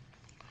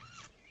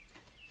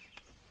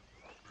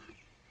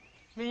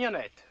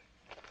 Mignonnette.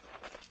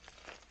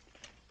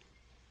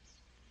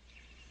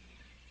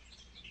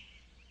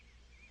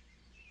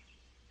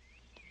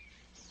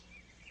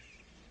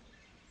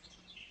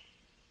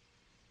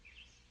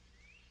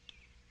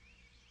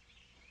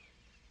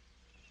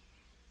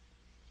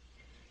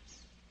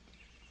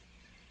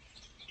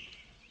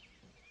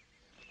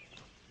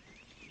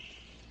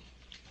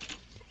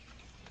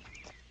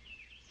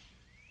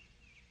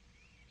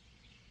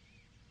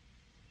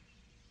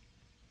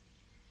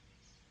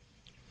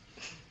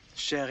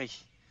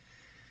 Chérie,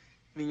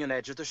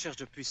 Mignonnette, je te cherche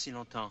depuis si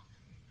longtemps.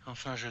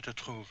 Enfin, je te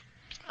trouve.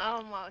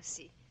 Oh, moi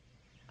aussi.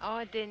 Oh,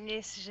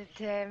 Denis, je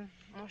t'aime,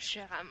 mon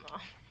cher amant.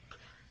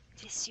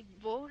 Tu es si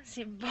beau,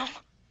 si bon.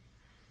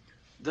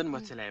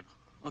 Donne-moi tes lèvres.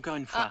 Encore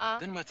une fois,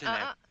 donne-moi tes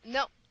lèvres.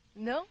 Non,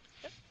 non.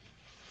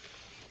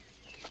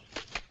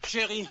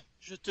 Chérie,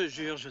 je te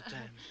jure, je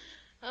t'aime.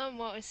 Oh,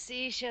 moi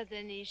aussi, cher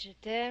Denis, je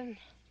t'aime.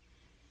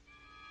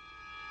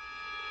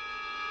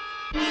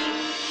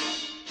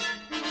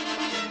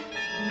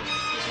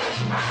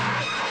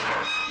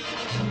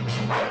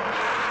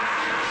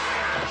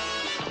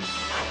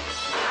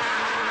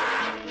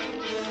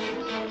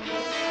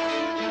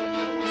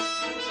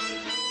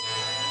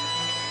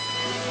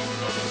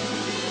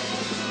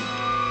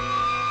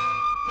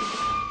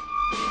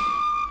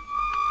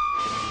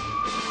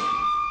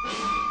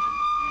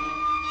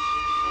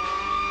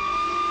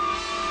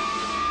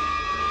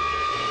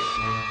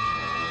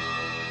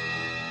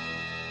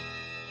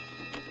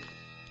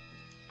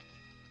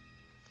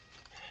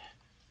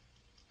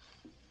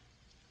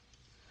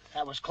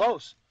 That was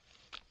close.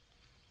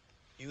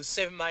 You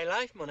saved my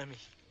life, mon ami.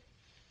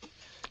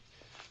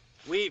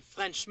 We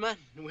Frenchmen,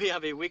 we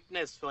have a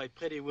weakness for a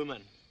pretty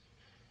woman.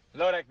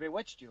 Lodek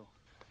bewitched you.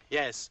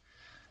 Yes.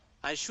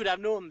 I should have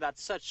known that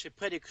such a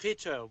pretty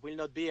creature will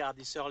not be at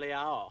this early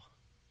hour.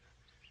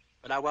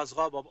 But I was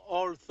robbed of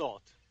all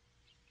thought,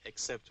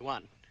 except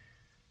one.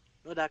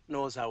 Lodek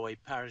knows how a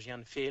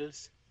Parisian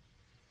feels.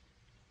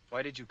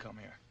 Why did you come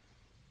here?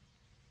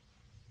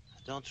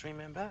 I don't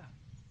remember.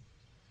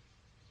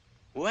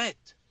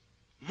 Wait!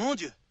 Mon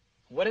Dieu!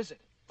 What is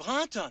it?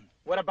 Branton!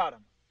 What about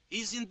him?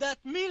 He's in that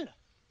mill.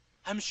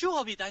 I'm sure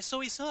of it. I saw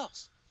his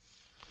horse.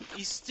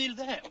 He's still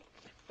there.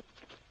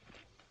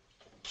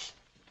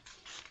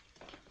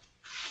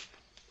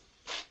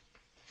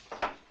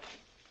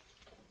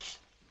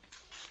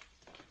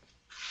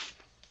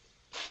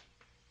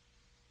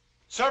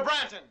 Sir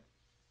Branton!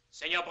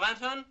 Senor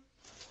Branton?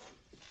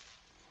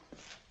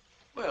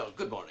 Well,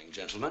 good morning,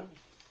 gentlemen.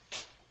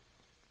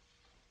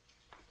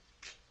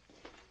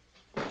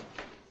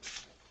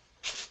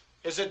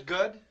 Is it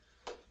good?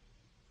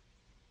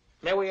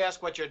 May we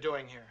ask what you're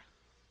doing here?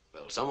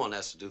 Well, someone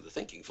has to do the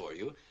thinking for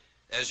you.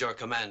 As your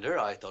commander,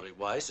 I thought it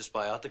wise to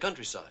spy out the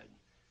countryside.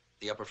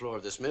 The upper floor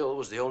of this mill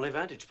was the only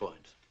vantage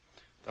point.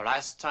 The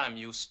last time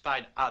you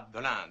spied out the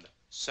land,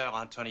 Sir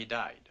Anthony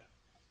died.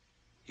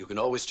 You can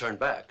always turn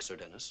back, Sir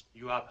Dennis.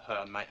 You have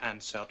heard my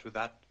answer to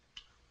that.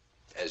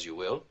 As you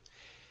will.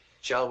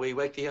 Shall we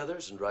wake the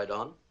others and ride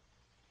on?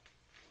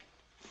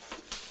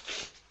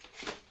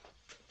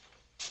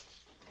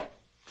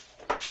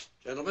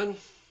 Gentlemen.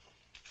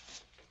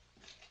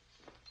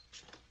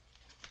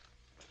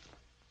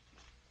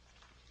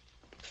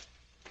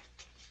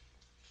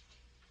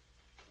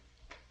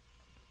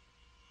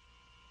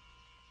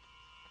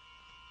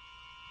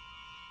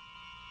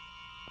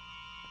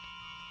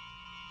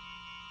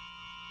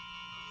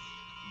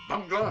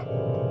 Bungler!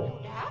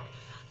 Dad,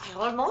 I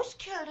almost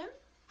killed him.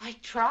 I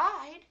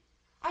tried.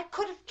 I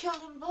could have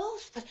killed them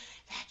both, but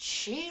that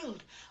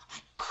shield, I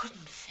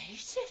couldn't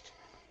face it.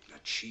 That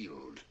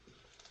shield.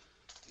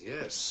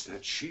 Yes,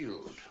 that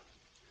shield.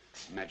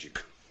 Magic.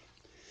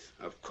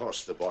 Of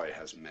course the boy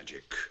has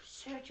magic.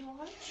 Sir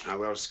George?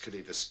 How else could he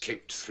have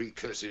escaped 3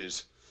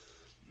 curses?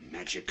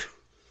 Magic.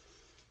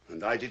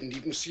 And I didn't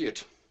even see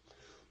it.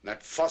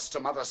 That foster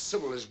mother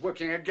Sybil is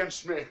working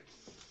against me.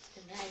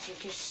 The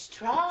magic is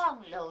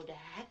strong,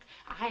 Lodak.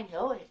 I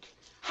know it.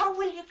 How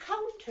will you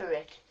counter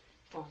it?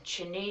 Won't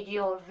you need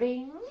your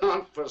ring?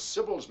 Not for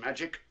Sybil's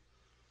magic.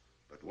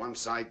 But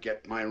once I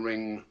get my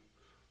ring,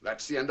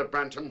 that's the end of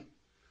Branton.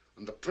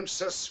 And the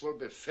princess will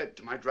be fed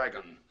to my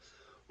dragon.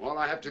 All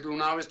I have to do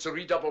now is to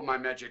redouble my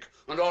magic.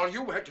 And all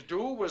you had to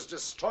do was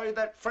destroy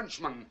that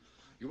Frenchman.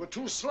 You were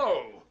too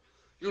slow.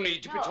 You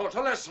need to be taught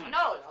a lesson.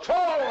 No.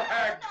 Troll,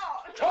 hag!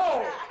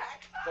 Troll!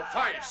 For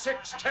 5,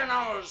 6, 10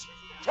 hours.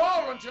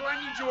 Troll until I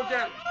need you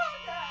again.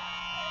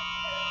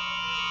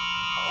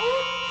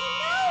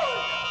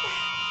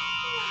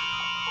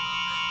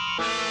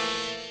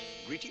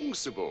 Greetings,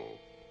 Sybil.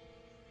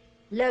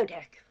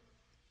 Lodak.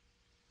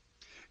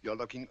 You're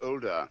looking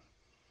older.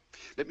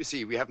 Let me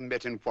see, we haven't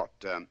met in what,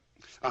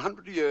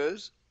 100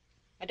 years?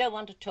 I don't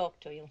want to talk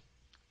to you.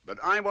 But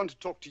I want to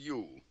talk to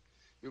you.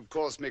 You've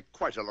caused me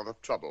quite a lot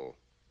of trouble.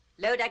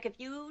 Lodak, if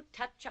you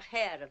touch a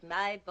hair of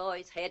my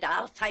boy's head,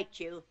 I'll fight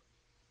you.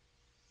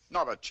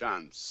 Not a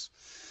chance.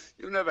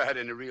 You never had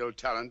any real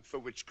talent for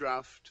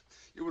witchcraft.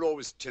 You were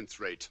always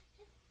 10th rate.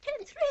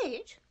 10th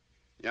rate?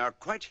 You're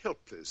quite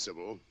helpless,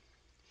 Sybil.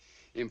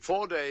 In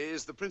 4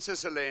 days, the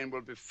Princess Elaine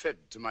will be fed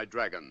to my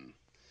dragon.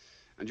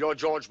 And your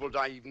George will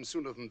die even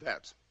sooner than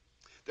that.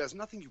 There's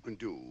nothing you can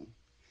do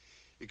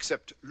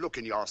except look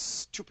in your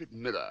stupid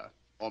mirror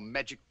or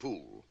magic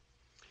pool.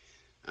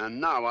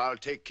 And now I'll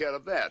take care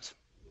of that.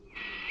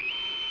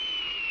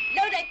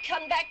 Lodak,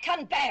 come back,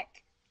 come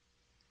back!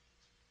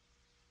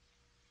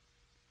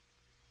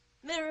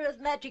 Mirror of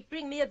magic,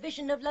 bring me a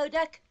vision of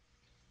Lodak.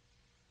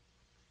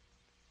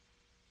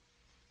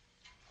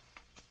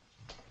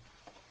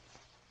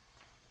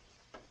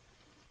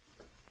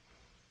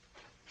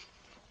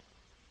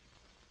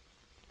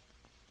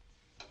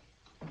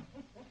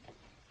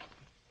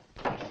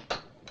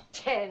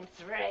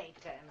 Tenth rate,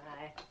 am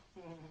I?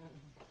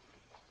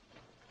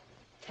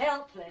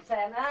 Helpless,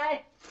 am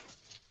I?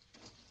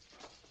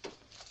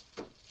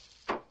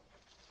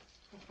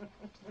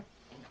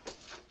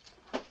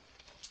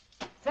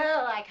 So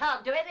I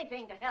can't do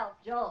anything to help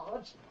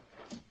George.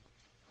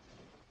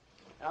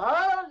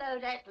 Oh,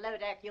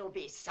 Lodak, you'll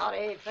be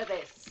sorry for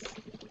this.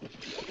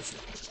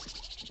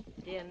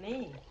 Dear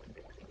me.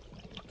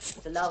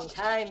 It's a long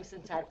time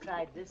since I've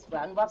tried this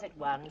one. Was it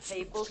 1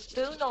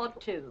 tablespoon or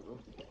 2?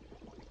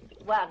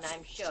 1,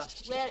 I'm sure.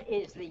 Where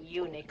is the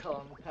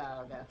unicorn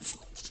powder?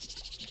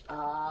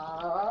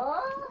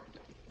 Oh.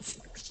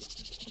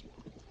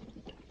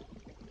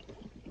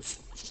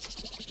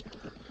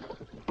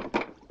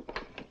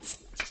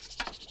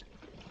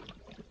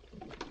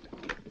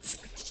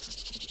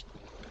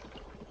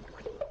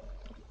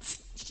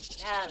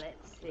 Now,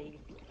 let's see.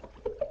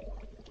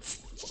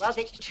 Was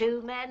it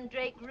 2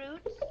 mandrake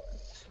roots?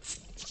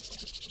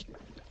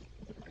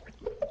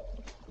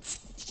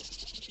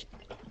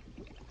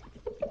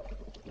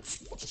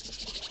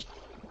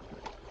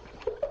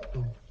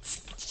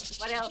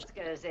 What else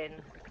goes in?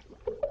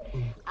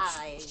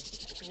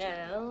 Eyes.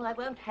 No, I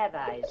won't have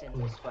eyes in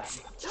this one.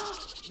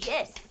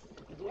 Yes,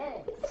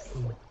 yes.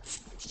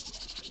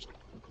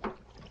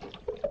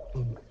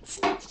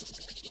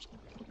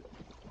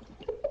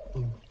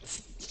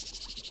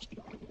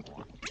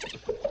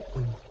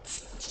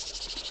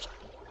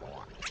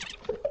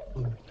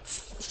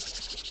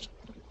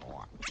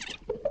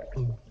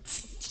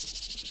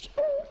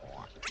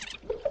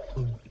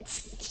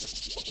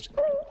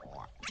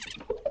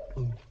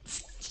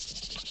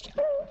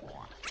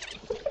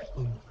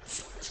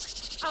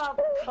 Of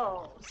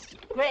course.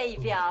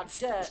 Graveyard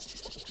dirt.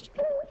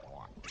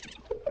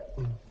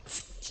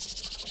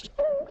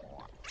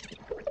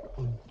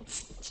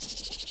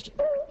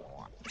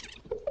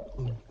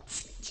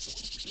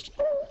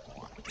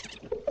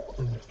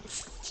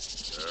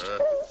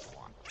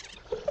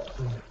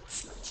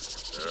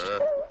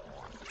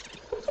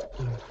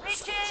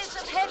 Riches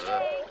of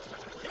headache,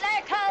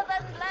 blacker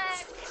than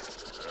black,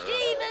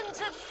 demons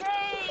of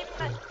shame,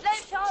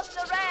 flesh on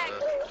the rack.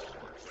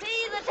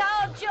 See that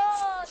our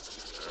George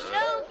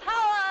no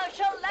power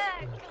shall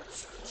lack.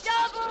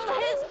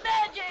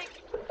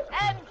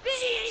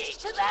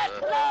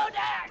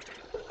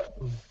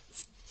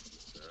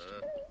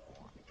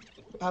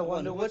 I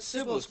wonder what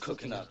Sybil's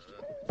cooking up.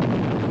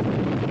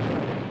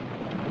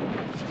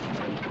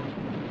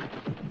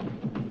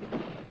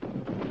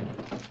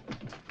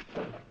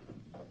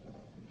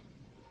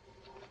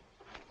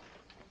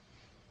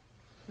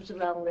 It was a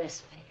long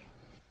rest for you.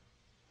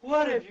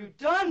 What have you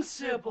done,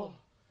 Sybil?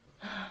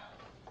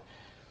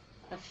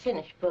 I've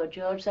finished poor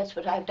George. That's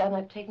what I've done.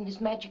 I've taken his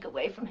magic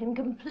away from him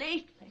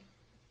completely.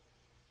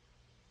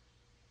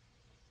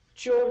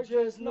 George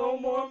has no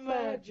more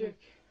magic.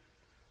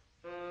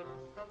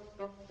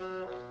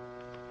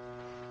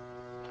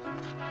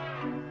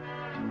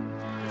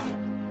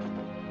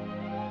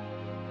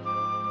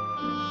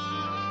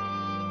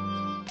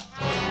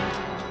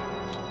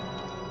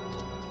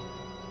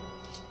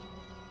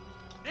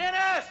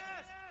 Dennis!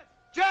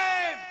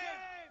 James!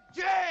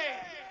 James!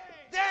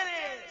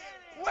 Dennis!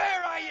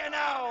 Where are you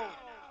now?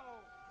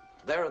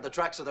 There are the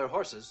tracks of their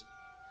horses.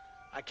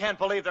 I can't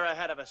believe they're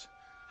ahead of us.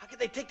 How could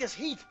they take this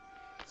heat?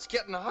 It's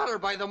getting hotter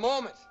by the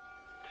moment.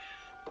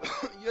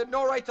 You had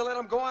no right to let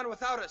them go on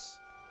without us.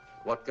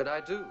 What could I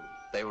do?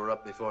 They were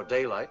up before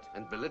daylight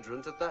and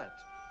belligerent at that.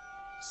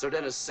 Sir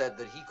Dennis said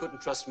that he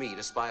couldn't trust me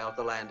to spy out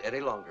the land any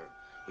longer.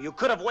 You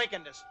could have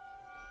wakened us.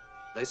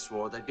 They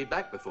swore they'd be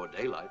back before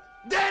daylight.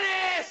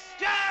 Dennis!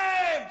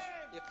 James!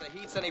 If the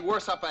heat's any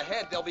worse up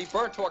ahead, they'll be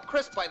burnt to a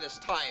crisp by this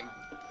time.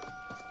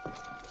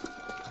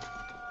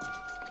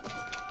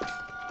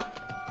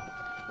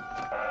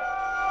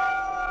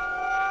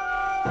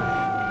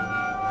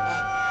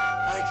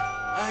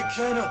 I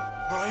cannot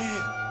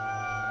breathe.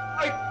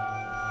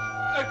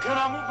 I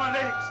cannot move my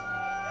legs.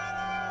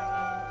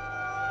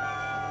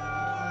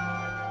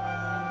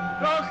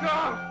 Don't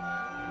come!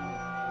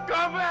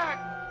 Come back!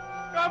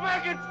 Come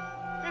back!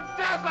 It's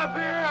death up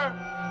here!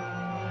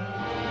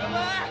 Come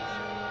back!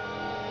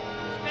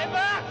 Stay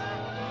back!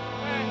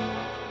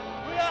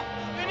 We are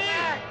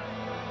finished!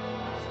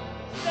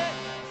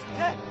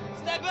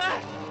 Stay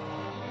back!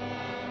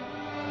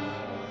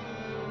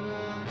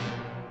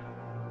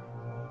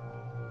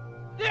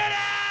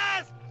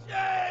 Dennis!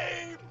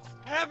 James!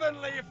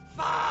 Heavenly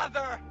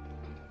Father!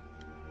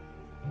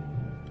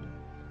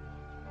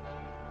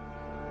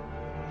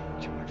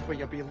 George, will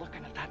you be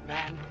looking at that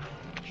man?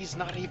 He's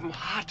not even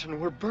hot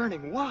and we're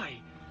burning. Why?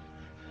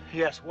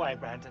 Yes, why,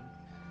 Brandon?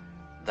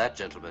 That,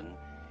 gentlemen,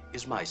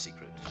 is my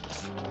secret.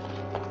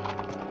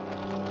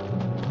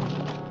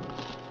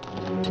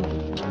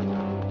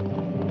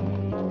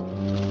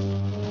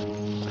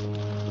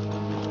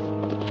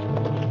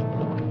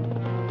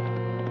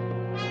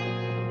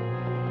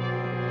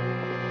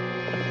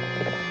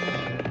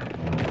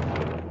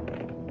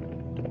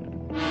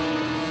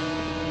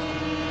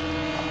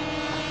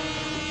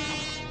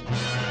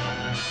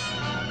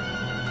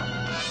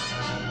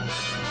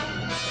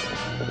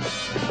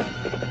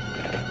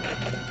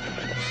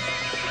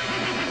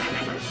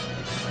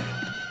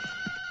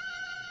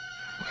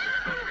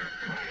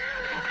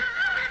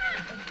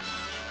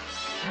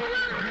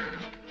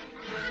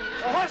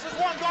 The horses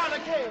won't go in the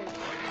cave.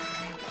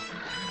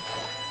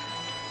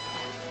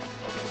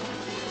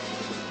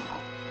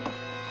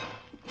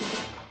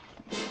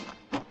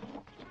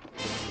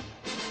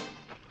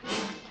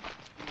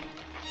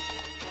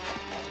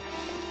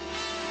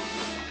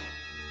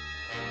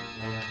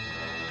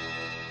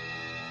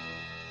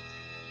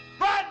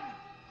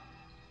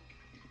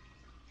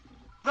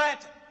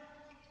 Brandon!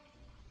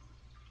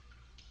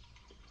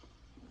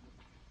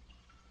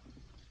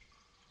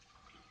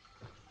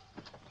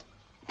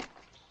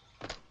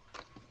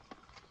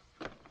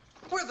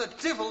 Where the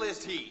devil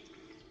is he?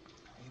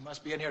 He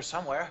must be in here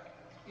somewhere.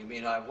 You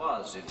mean I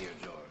was in here,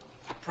 George?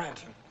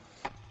 Brandon.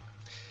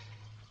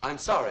 I'm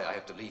sorry I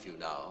have to leave you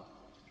now.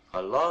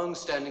 A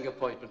long-standing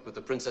appointment with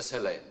the Princess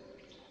Helene.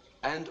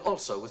 And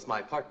also with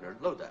my partner,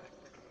 Lodak.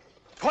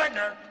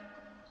 Partner?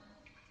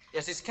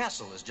 Yes, his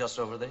castle is just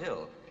over the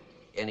hill.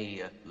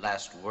 Any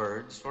last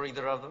words for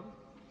either of them?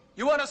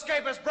 You want to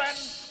escape us,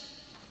 Brandon?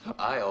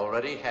 I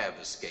already have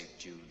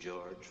escaped you,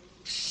 George.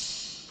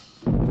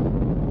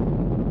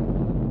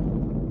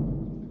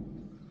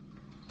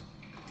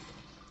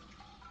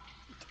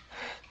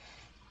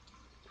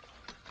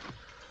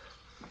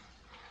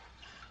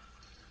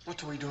 What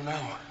do we do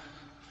now?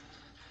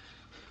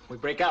 We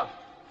break out.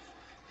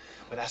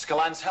 With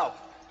Ascalon's help.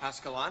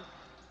 Ascalon?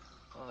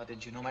 Oh,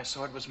 didn't you know my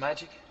sword was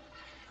magic?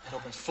 It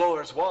opens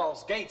floors,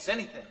 walls, gates,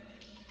 anything.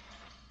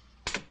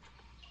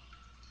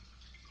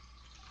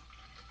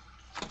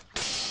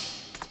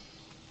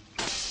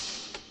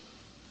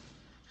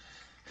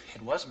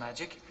 It was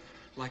magic.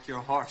 Like your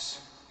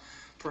horse.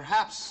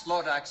 Perhaps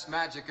Lodak's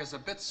magic is a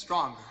bit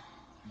stronger.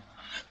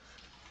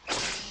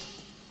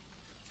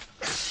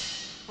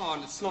 Oh,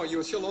 and it's no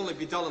use. You'll only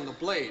be dulling the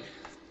blade.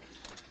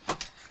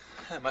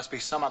 There must be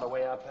some other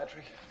way out,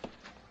 Patrick.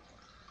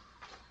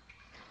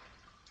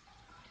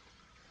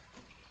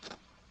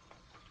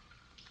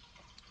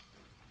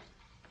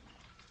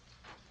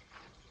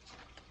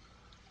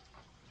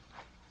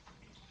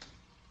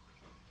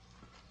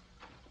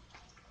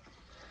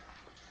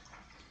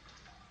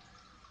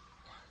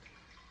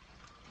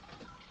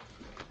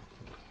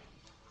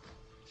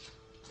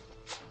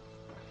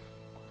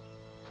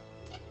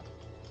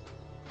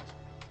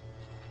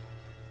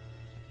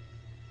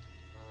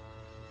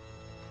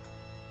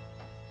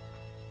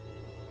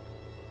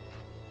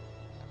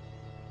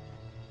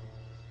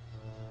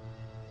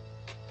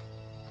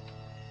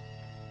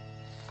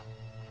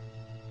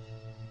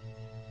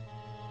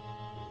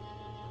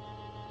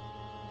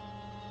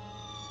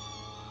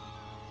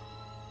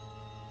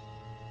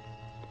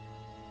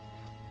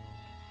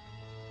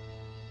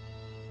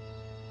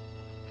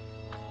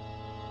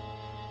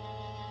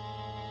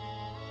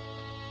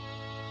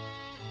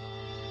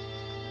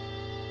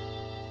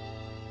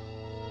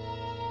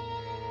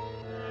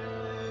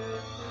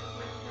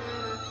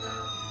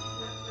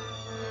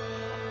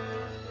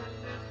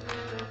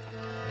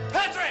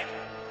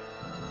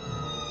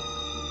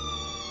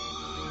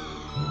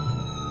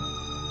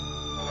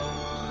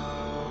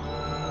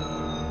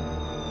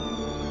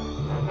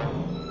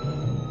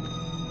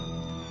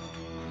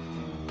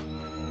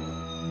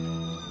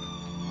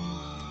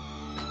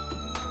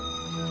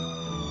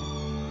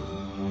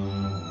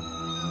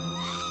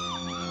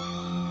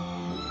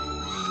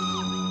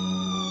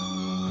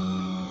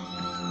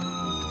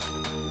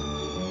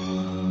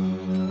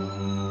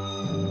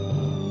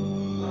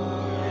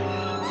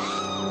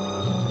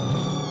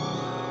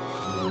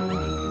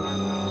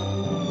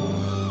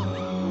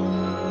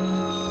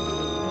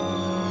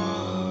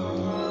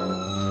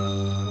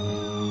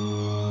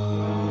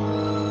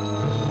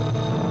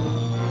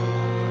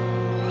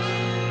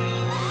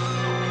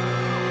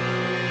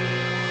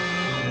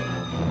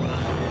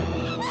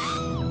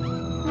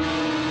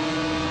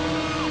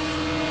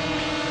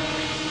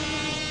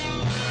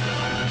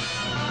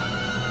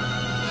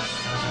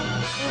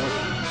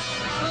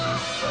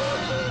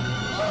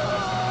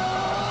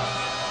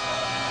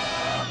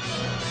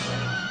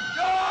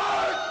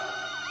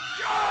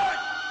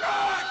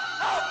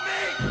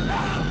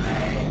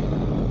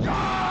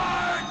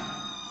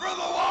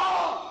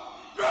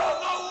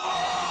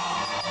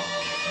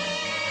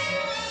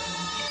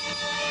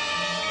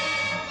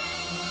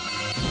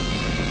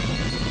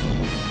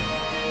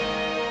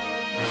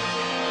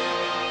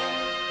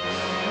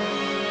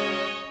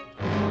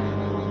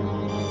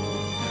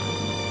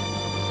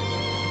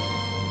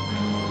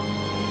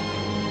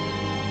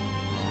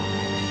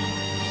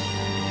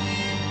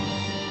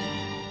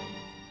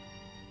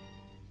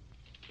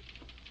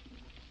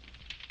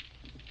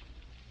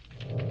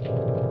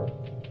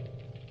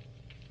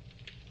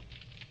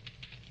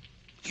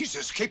 He's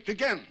escaped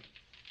again.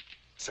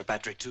 Sir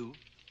Patrick, too?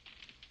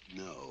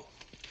 No.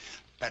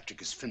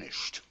 Patrick is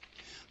finished.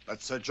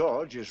 But Sir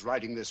George is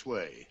riding this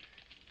way.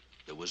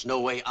 There was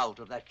no way out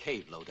of that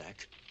cave,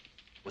 Lodak.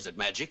 Was it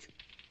magic?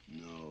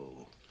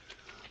 No,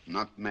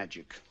 not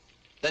magic.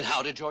 Then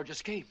how did George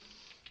escape?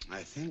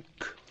 I think,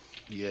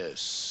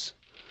 yes.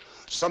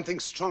 Something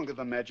stronger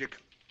than magic.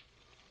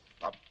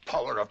 The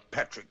power of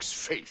Patrick's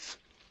faith.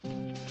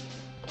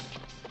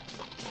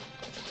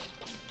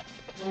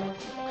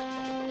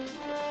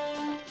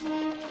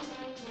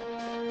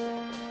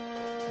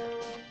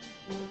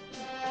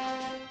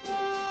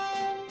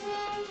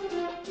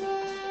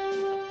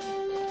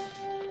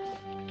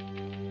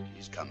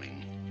 He's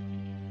coming.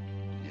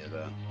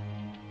 Nearer.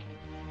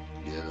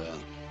 Nearer.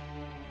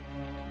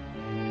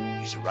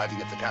 He's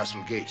arriving at the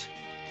castle gate.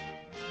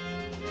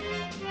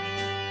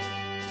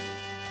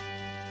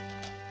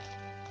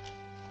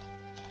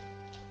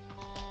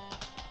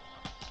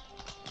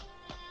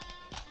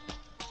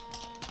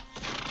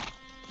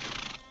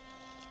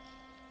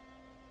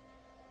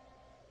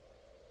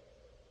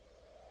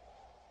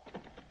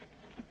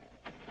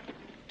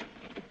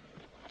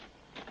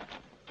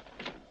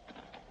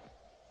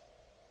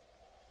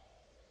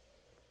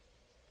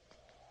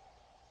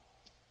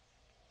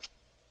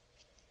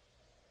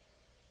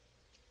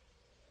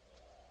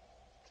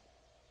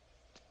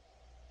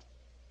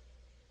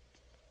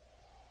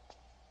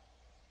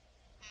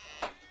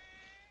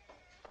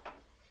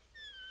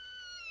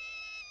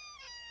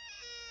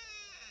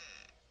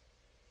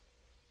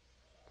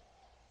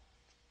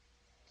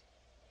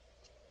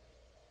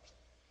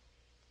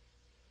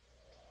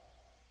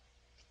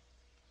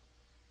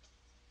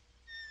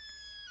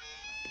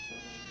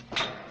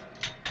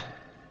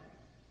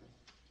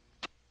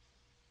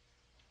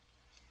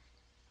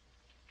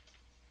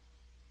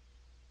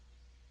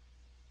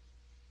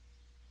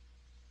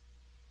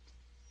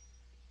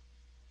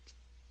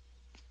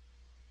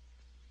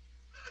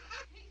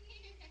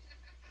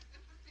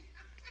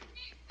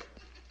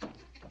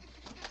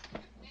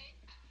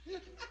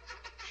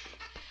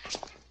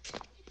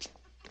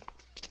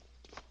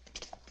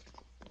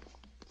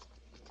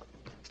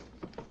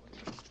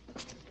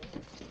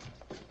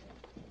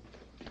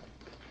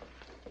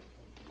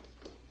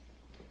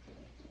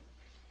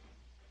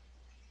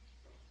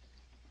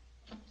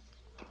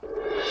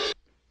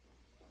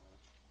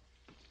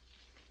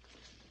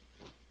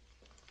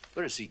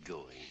 Where is he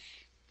going?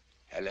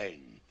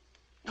 Helene.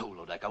 No,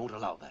 Lodak, I won't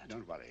allow that.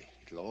 Don't worry.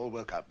 It'll all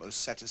work out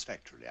most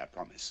satisfactorily, I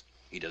promise.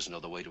 He doesn't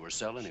know the way to her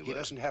cell anyway. He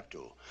doesn't have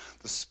to.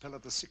 The spell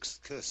of the sixth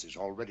curse is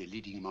already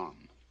leading him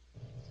on.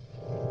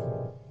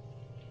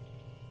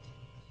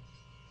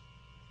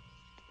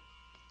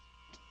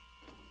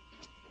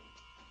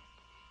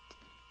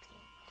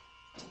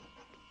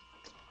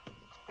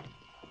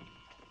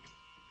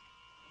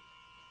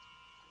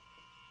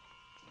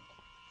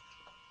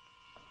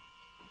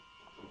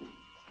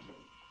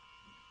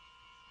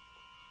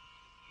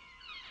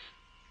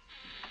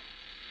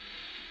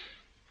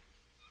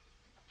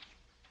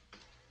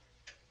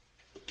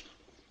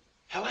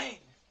 Helene!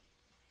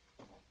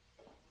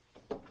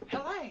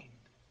 Helene!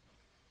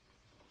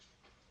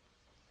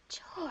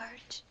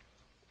 George.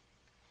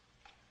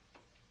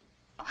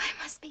 Oh, I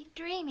must be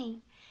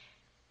dreaming.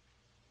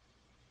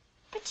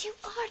 But you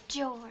are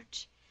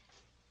George.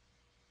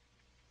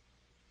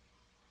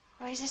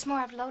 Or is this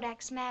more of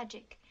Lodak's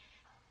magic?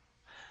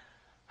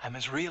 I'm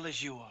as real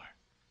as you are.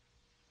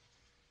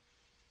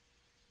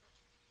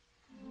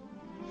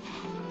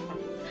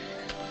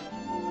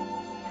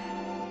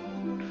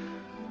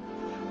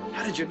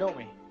 How did you know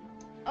me?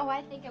 Oh,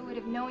 I think I would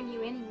have known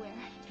you anywhere.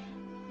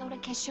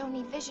 Lodak has shown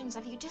me visions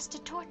of you just to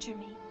torture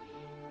me.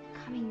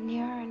 Coming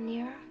nearer and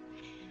nearer.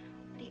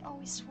 But he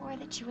always swore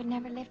that you would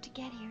never live to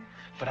get here.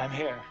 But I'm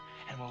here,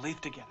 and we'll leave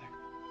together.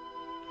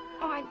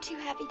 Oh, I'm too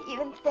happy to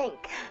even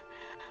think.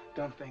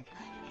 Don't think.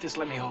 Just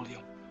let me hold you.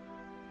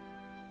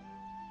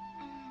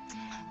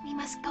 We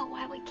must go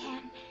while we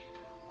can.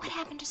 What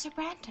happened to Sir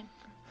Branton?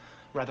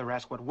 Rather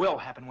ask what will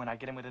happen when I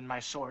get him within my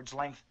sword's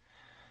length.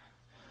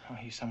 Oh,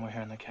 he's somewhere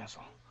here in the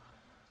castle.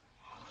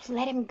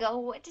 Let him go.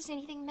 What does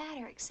anything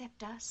matter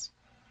except us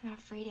and our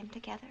freedom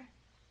together?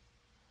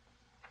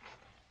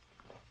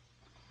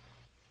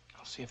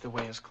 I'll see if the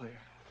way is clear.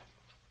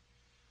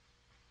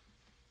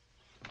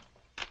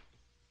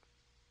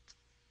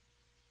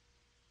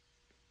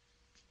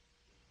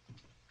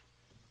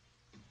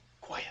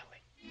 Quietly.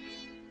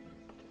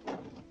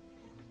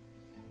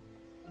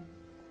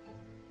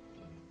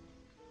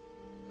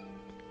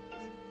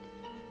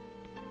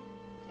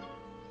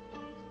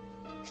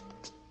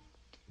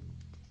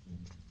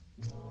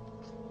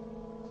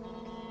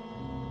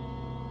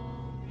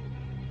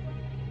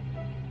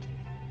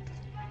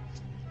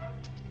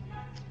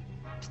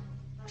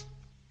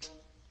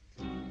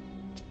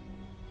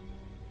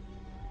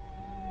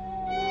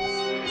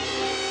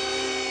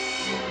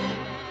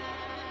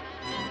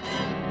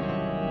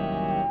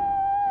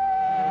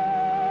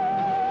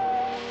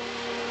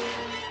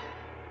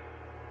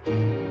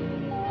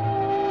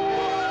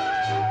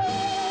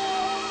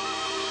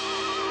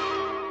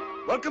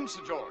 Welcome,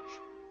 Sir George.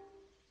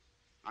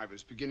 I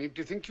was beginning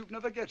to think you'd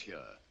never get here.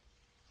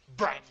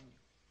 Brian!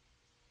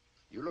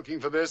 You looking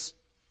for this?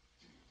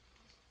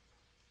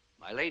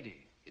 My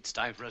lady, it's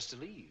time for us to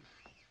leave.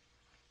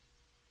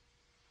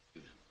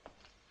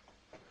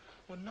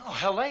 Well, no,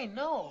 Helene,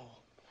 no.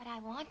 But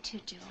I want to,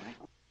 George.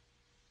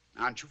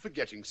 Aren't you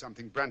forgetting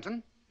something,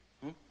 Branton?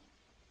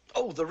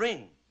 Oh, the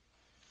ring.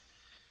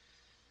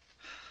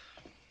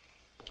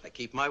 I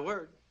keep my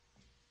word.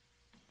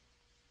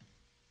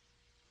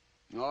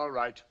 All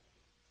right.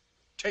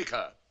 Take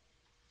her,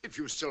 if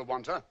you still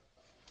want her.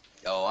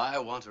 Oh, I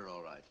want her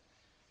all right.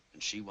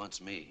 And she wants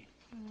me.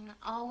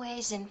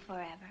 Always and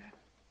forever.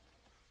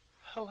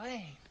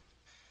 Helene,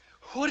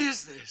 what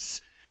is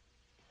this?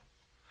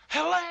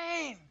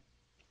 Helene!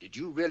 Did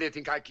you really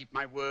think I keep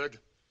my word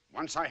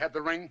once I had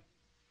the ring?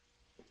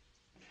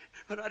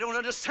 But I don't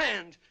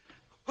understand.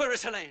 Where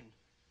is Helene?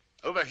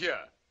 Over here.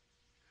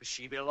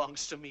 She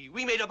belongs to me.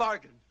 We made a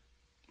bargain.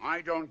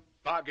 I don't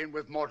bargain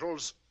with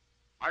mortals.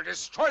 I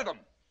destroy them.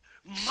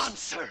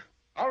 Monster!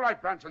 All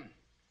right, Branton.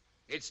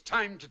 It's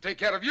time to take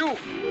care of you.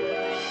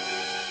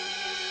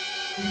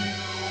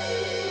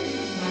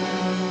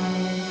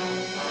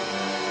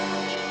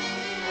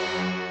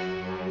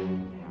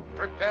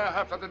 Prepare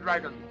her for the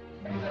dragon.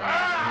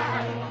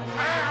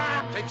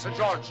 Take Sir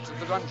George to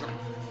the dungeon.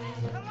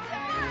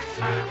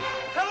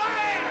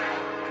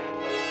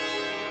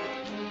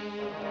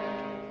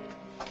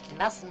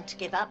 Mustn't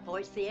give up, or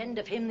it's the end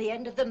of him, the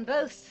end of them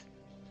both.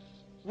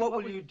 What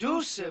will you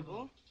do,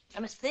 Sybil? I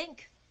must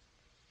think.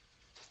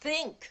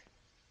 Think.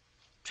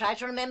 Try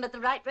to remember the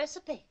right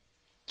recipe.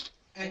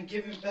 And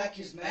give him back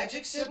his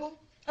magic, Sybil?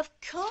 Of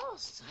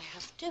course, I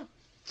have to.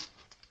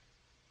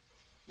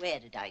 Where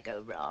did I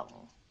go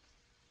wrong?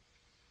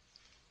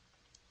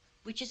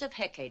 Witches of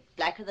Hecate,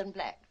 blacker than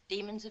black.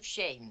 Demons of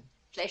shame,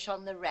 flesh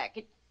on the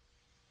rack.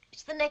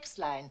 It's the next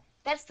line.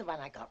 That's the one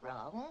I got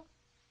wrong.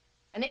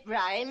 And it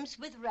rhymes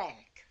with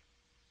rack.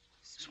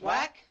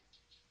 Swack?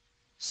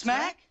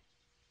 Smack?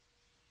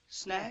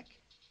 Snack?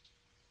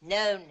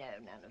 No,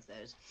 none of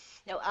those.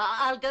 No,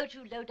 I'll go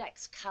to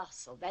Lodak's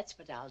castle. That's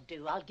what I'll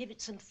do. I'll give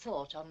it some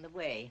thought on the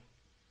way.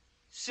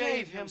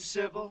 Save him,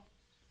 Sybil.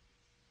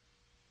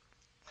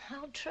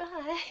 I'll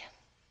try.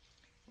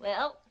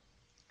 Well,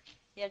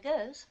 here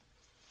goes.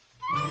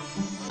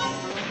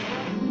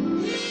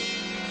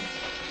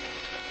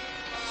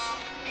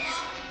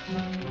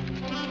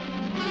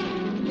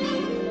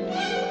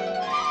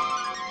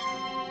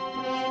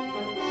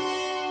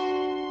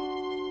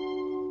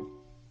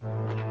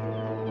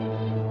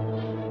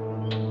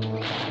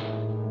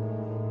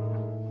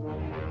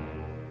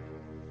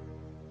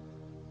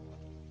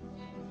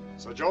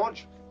 Sir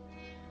George,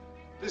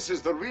 this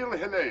is the real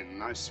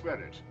Helene, I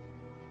swear it.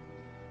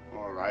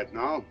 All right,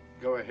 now,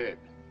 go ahead.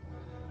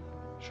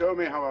 Show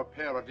me how a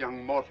pair of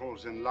young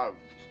mortals in love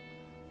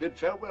bid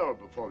farewell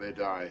before they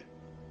die.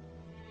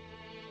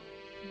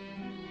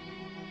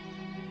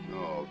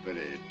 Oh,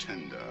 very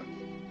tender,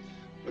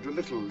 but a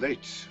little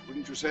late,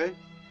 wouldn't you say?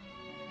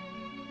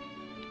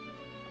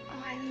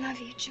 Oh, I love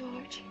you,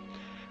 George.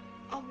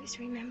 Always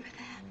remember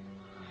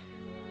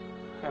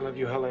that. I love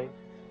you, Helene.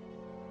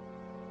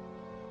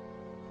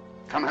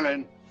 Come,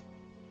 Helene.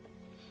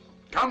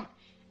 Come.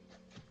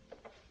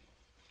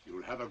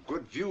 You'll have a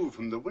good view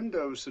from the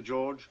window, Sir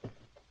George.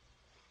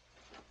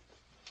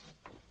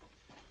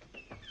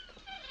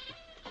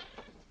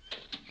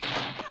 A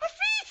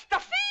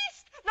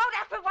feast! No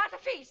doubt we want a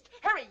feast.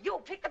 Hurry,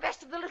 you pick the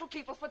best of the little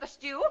people for the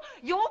stew.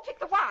 You'll pick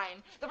the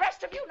wine. The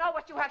rest of you know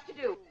what you have to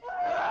do.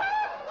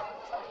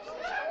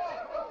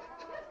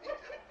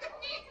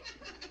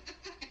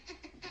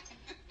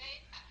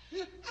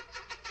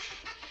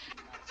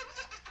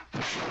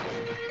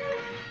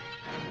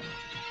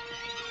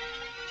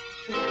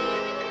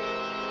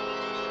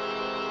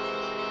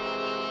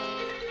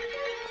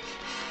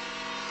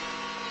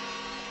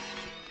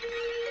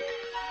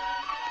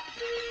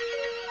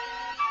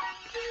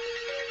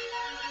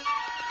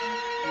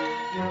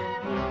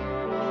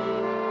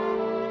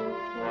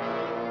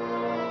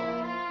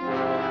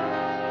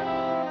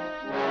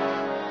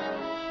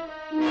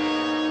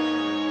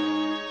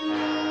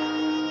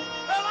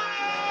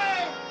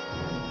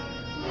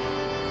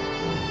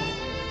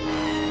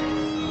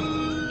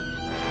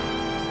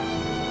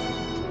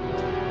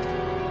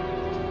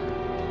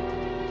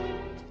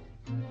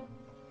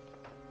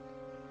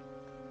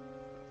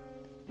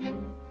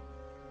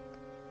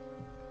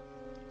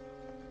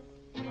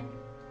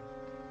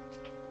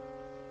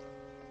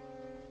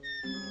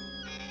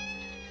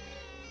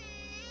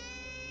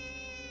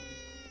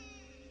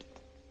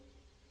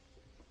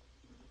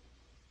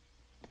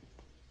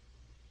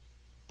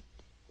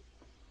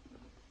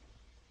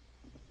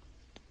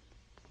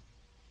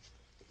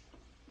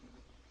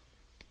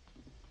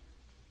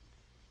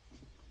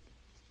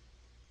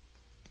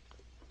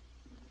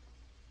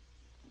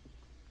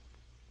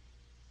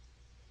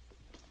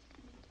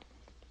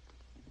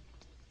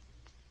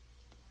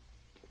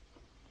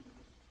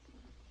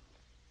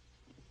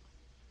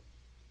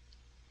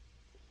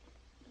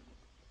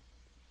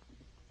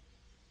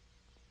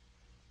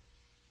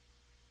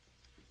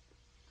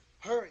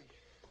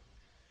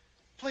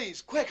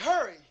 please, quick,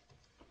 hurry.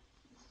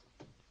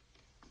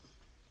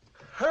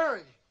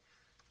 Hurry.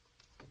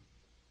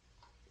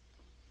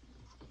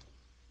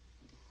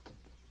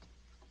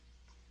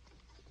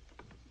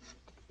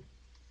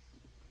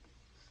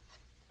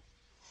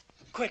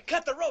 Quick,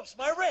 cut the ropes,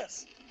 my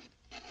wrist.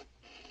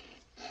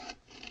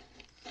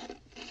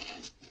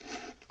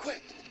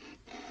 Quick.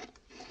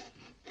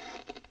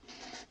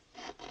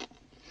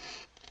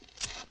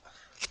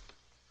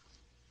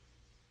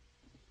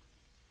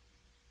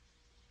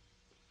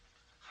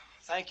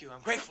 Thank you.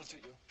 I'm grateful to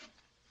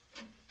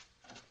you.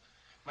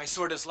 My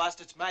sword has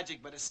lost its magic,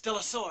 but it's still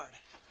a sword.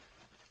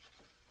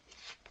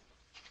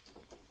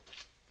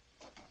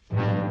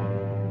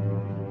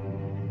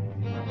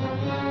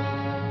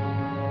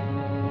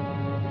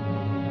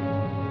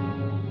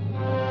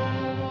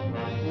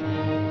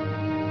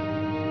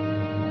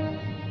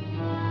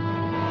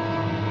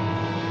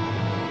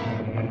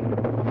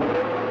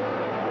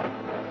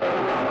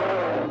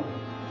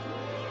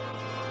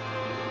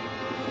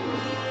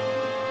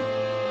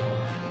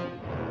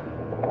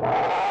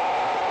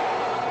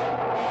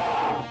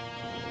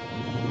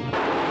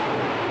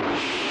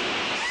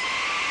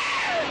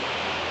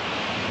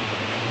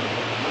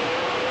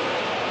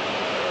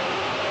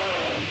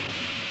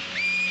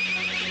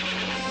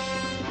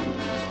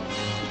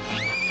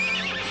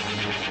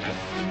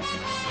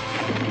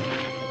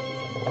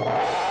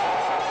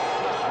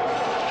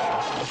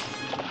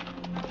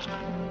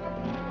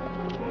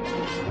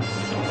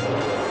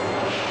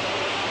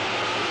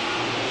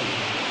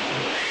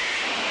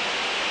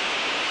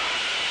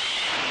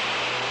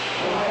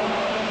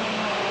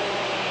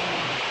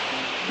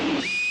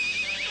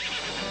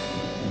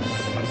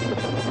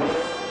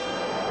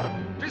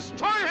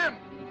 Destroy him!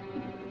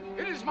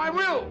 It is my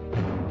will!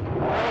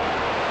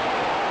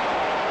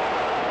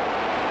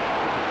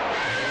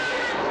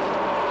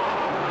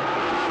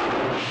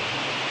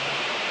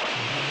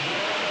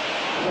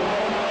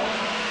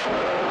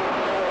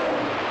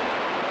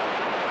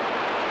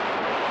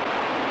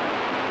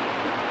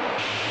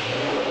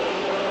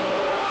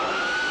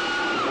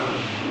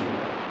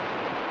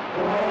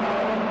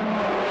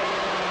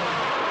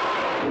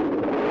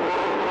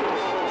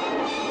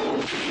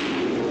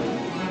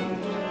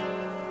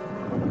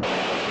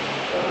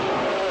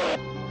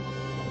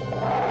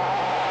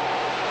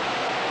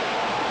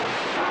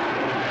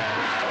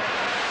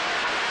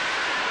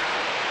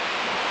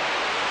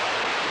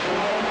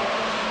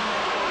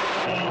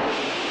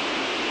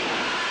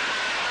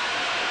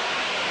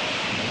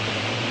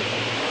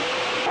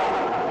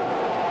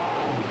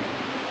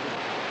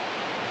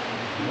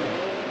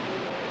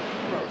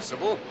 Well,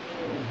 Sybil,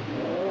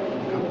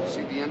 come to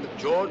see the end of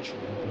George?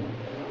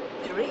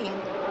 The ring.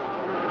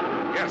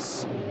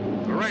 Yes,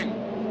 the ring.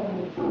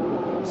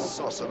 No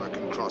sorcerer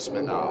can cross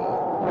me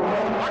now.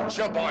 Watch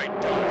your boy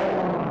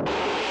die.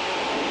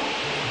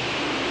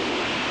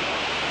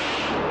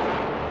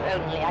 If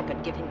only I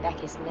could give him back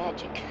his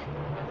magic.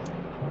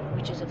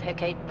 Witches of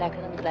Hecate,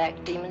 blacker than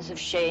black, demons of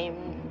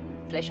shame,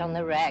 flesh on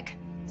the rack.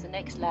 It's the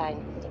next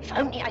line. If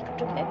only I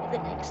could remember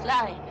the next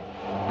line.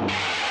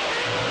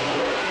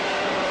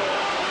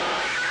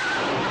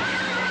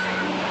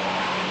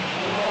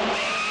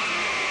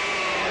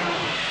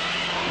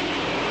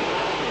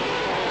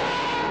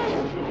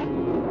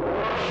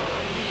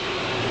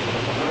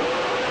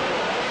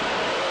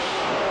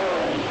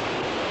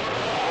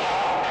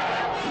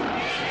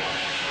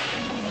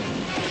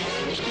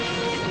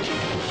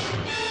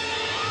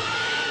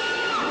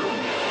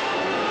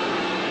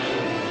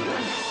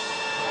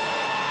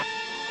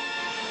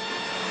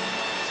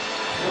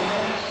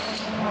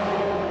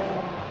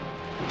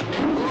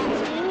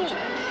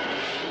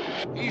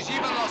 He's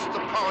even lost the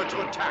power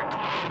to attack.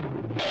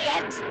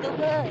 That's the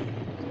word.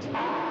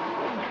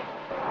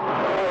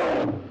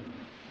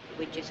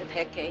 Witches of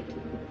Hecate,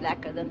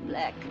 blacker than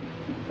black,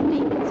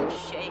 demons of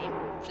shame,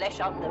 flesh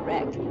on the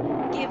rack.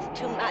 Give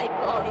to my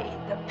boy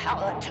the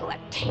power to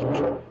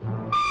attack.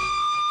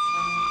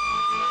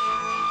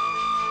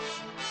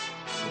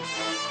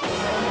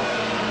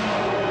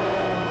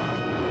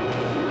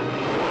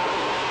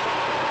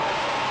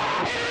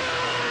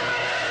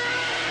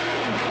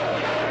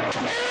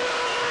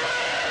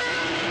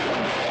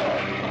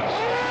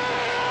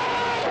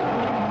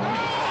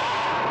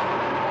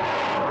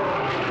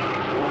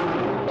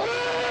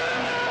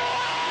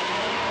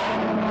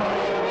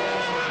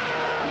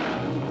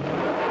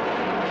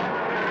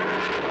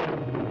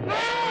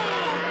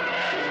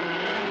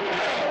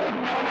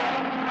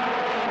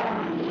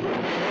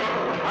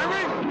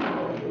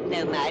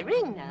 My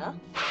ring now.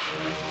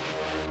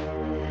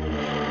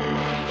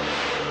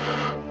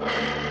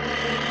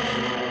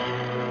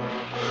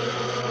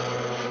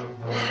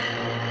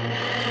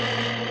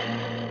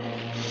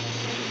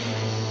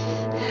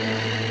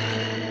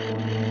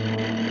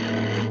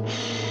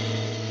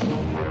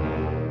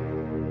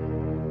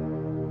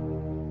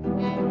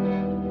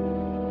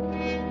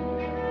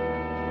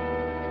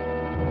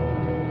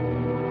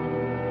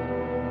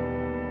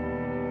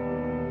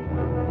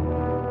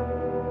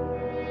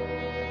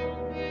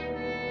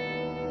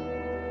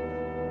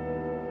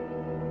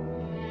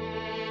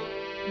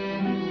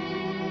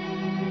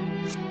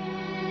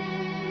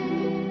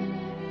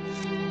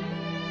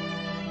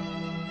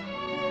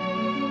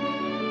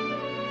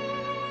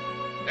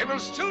 They will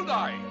still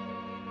die.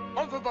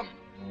 Both of them.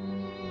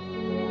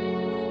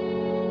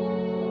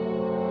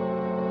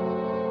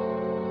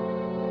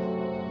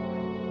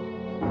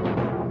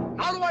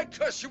 Now do I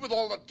curse you with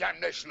all the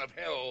damnation of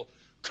hell.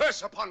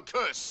 Curse upon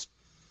curse.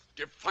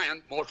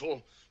 Defiant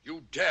mortal,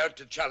 you dared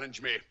to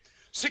challenge me.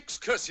 6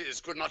 curses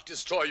could not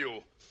destroy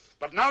you.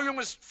 But now you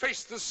must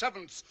face the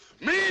 7th.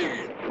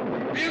 Me,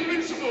 the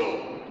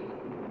invincible.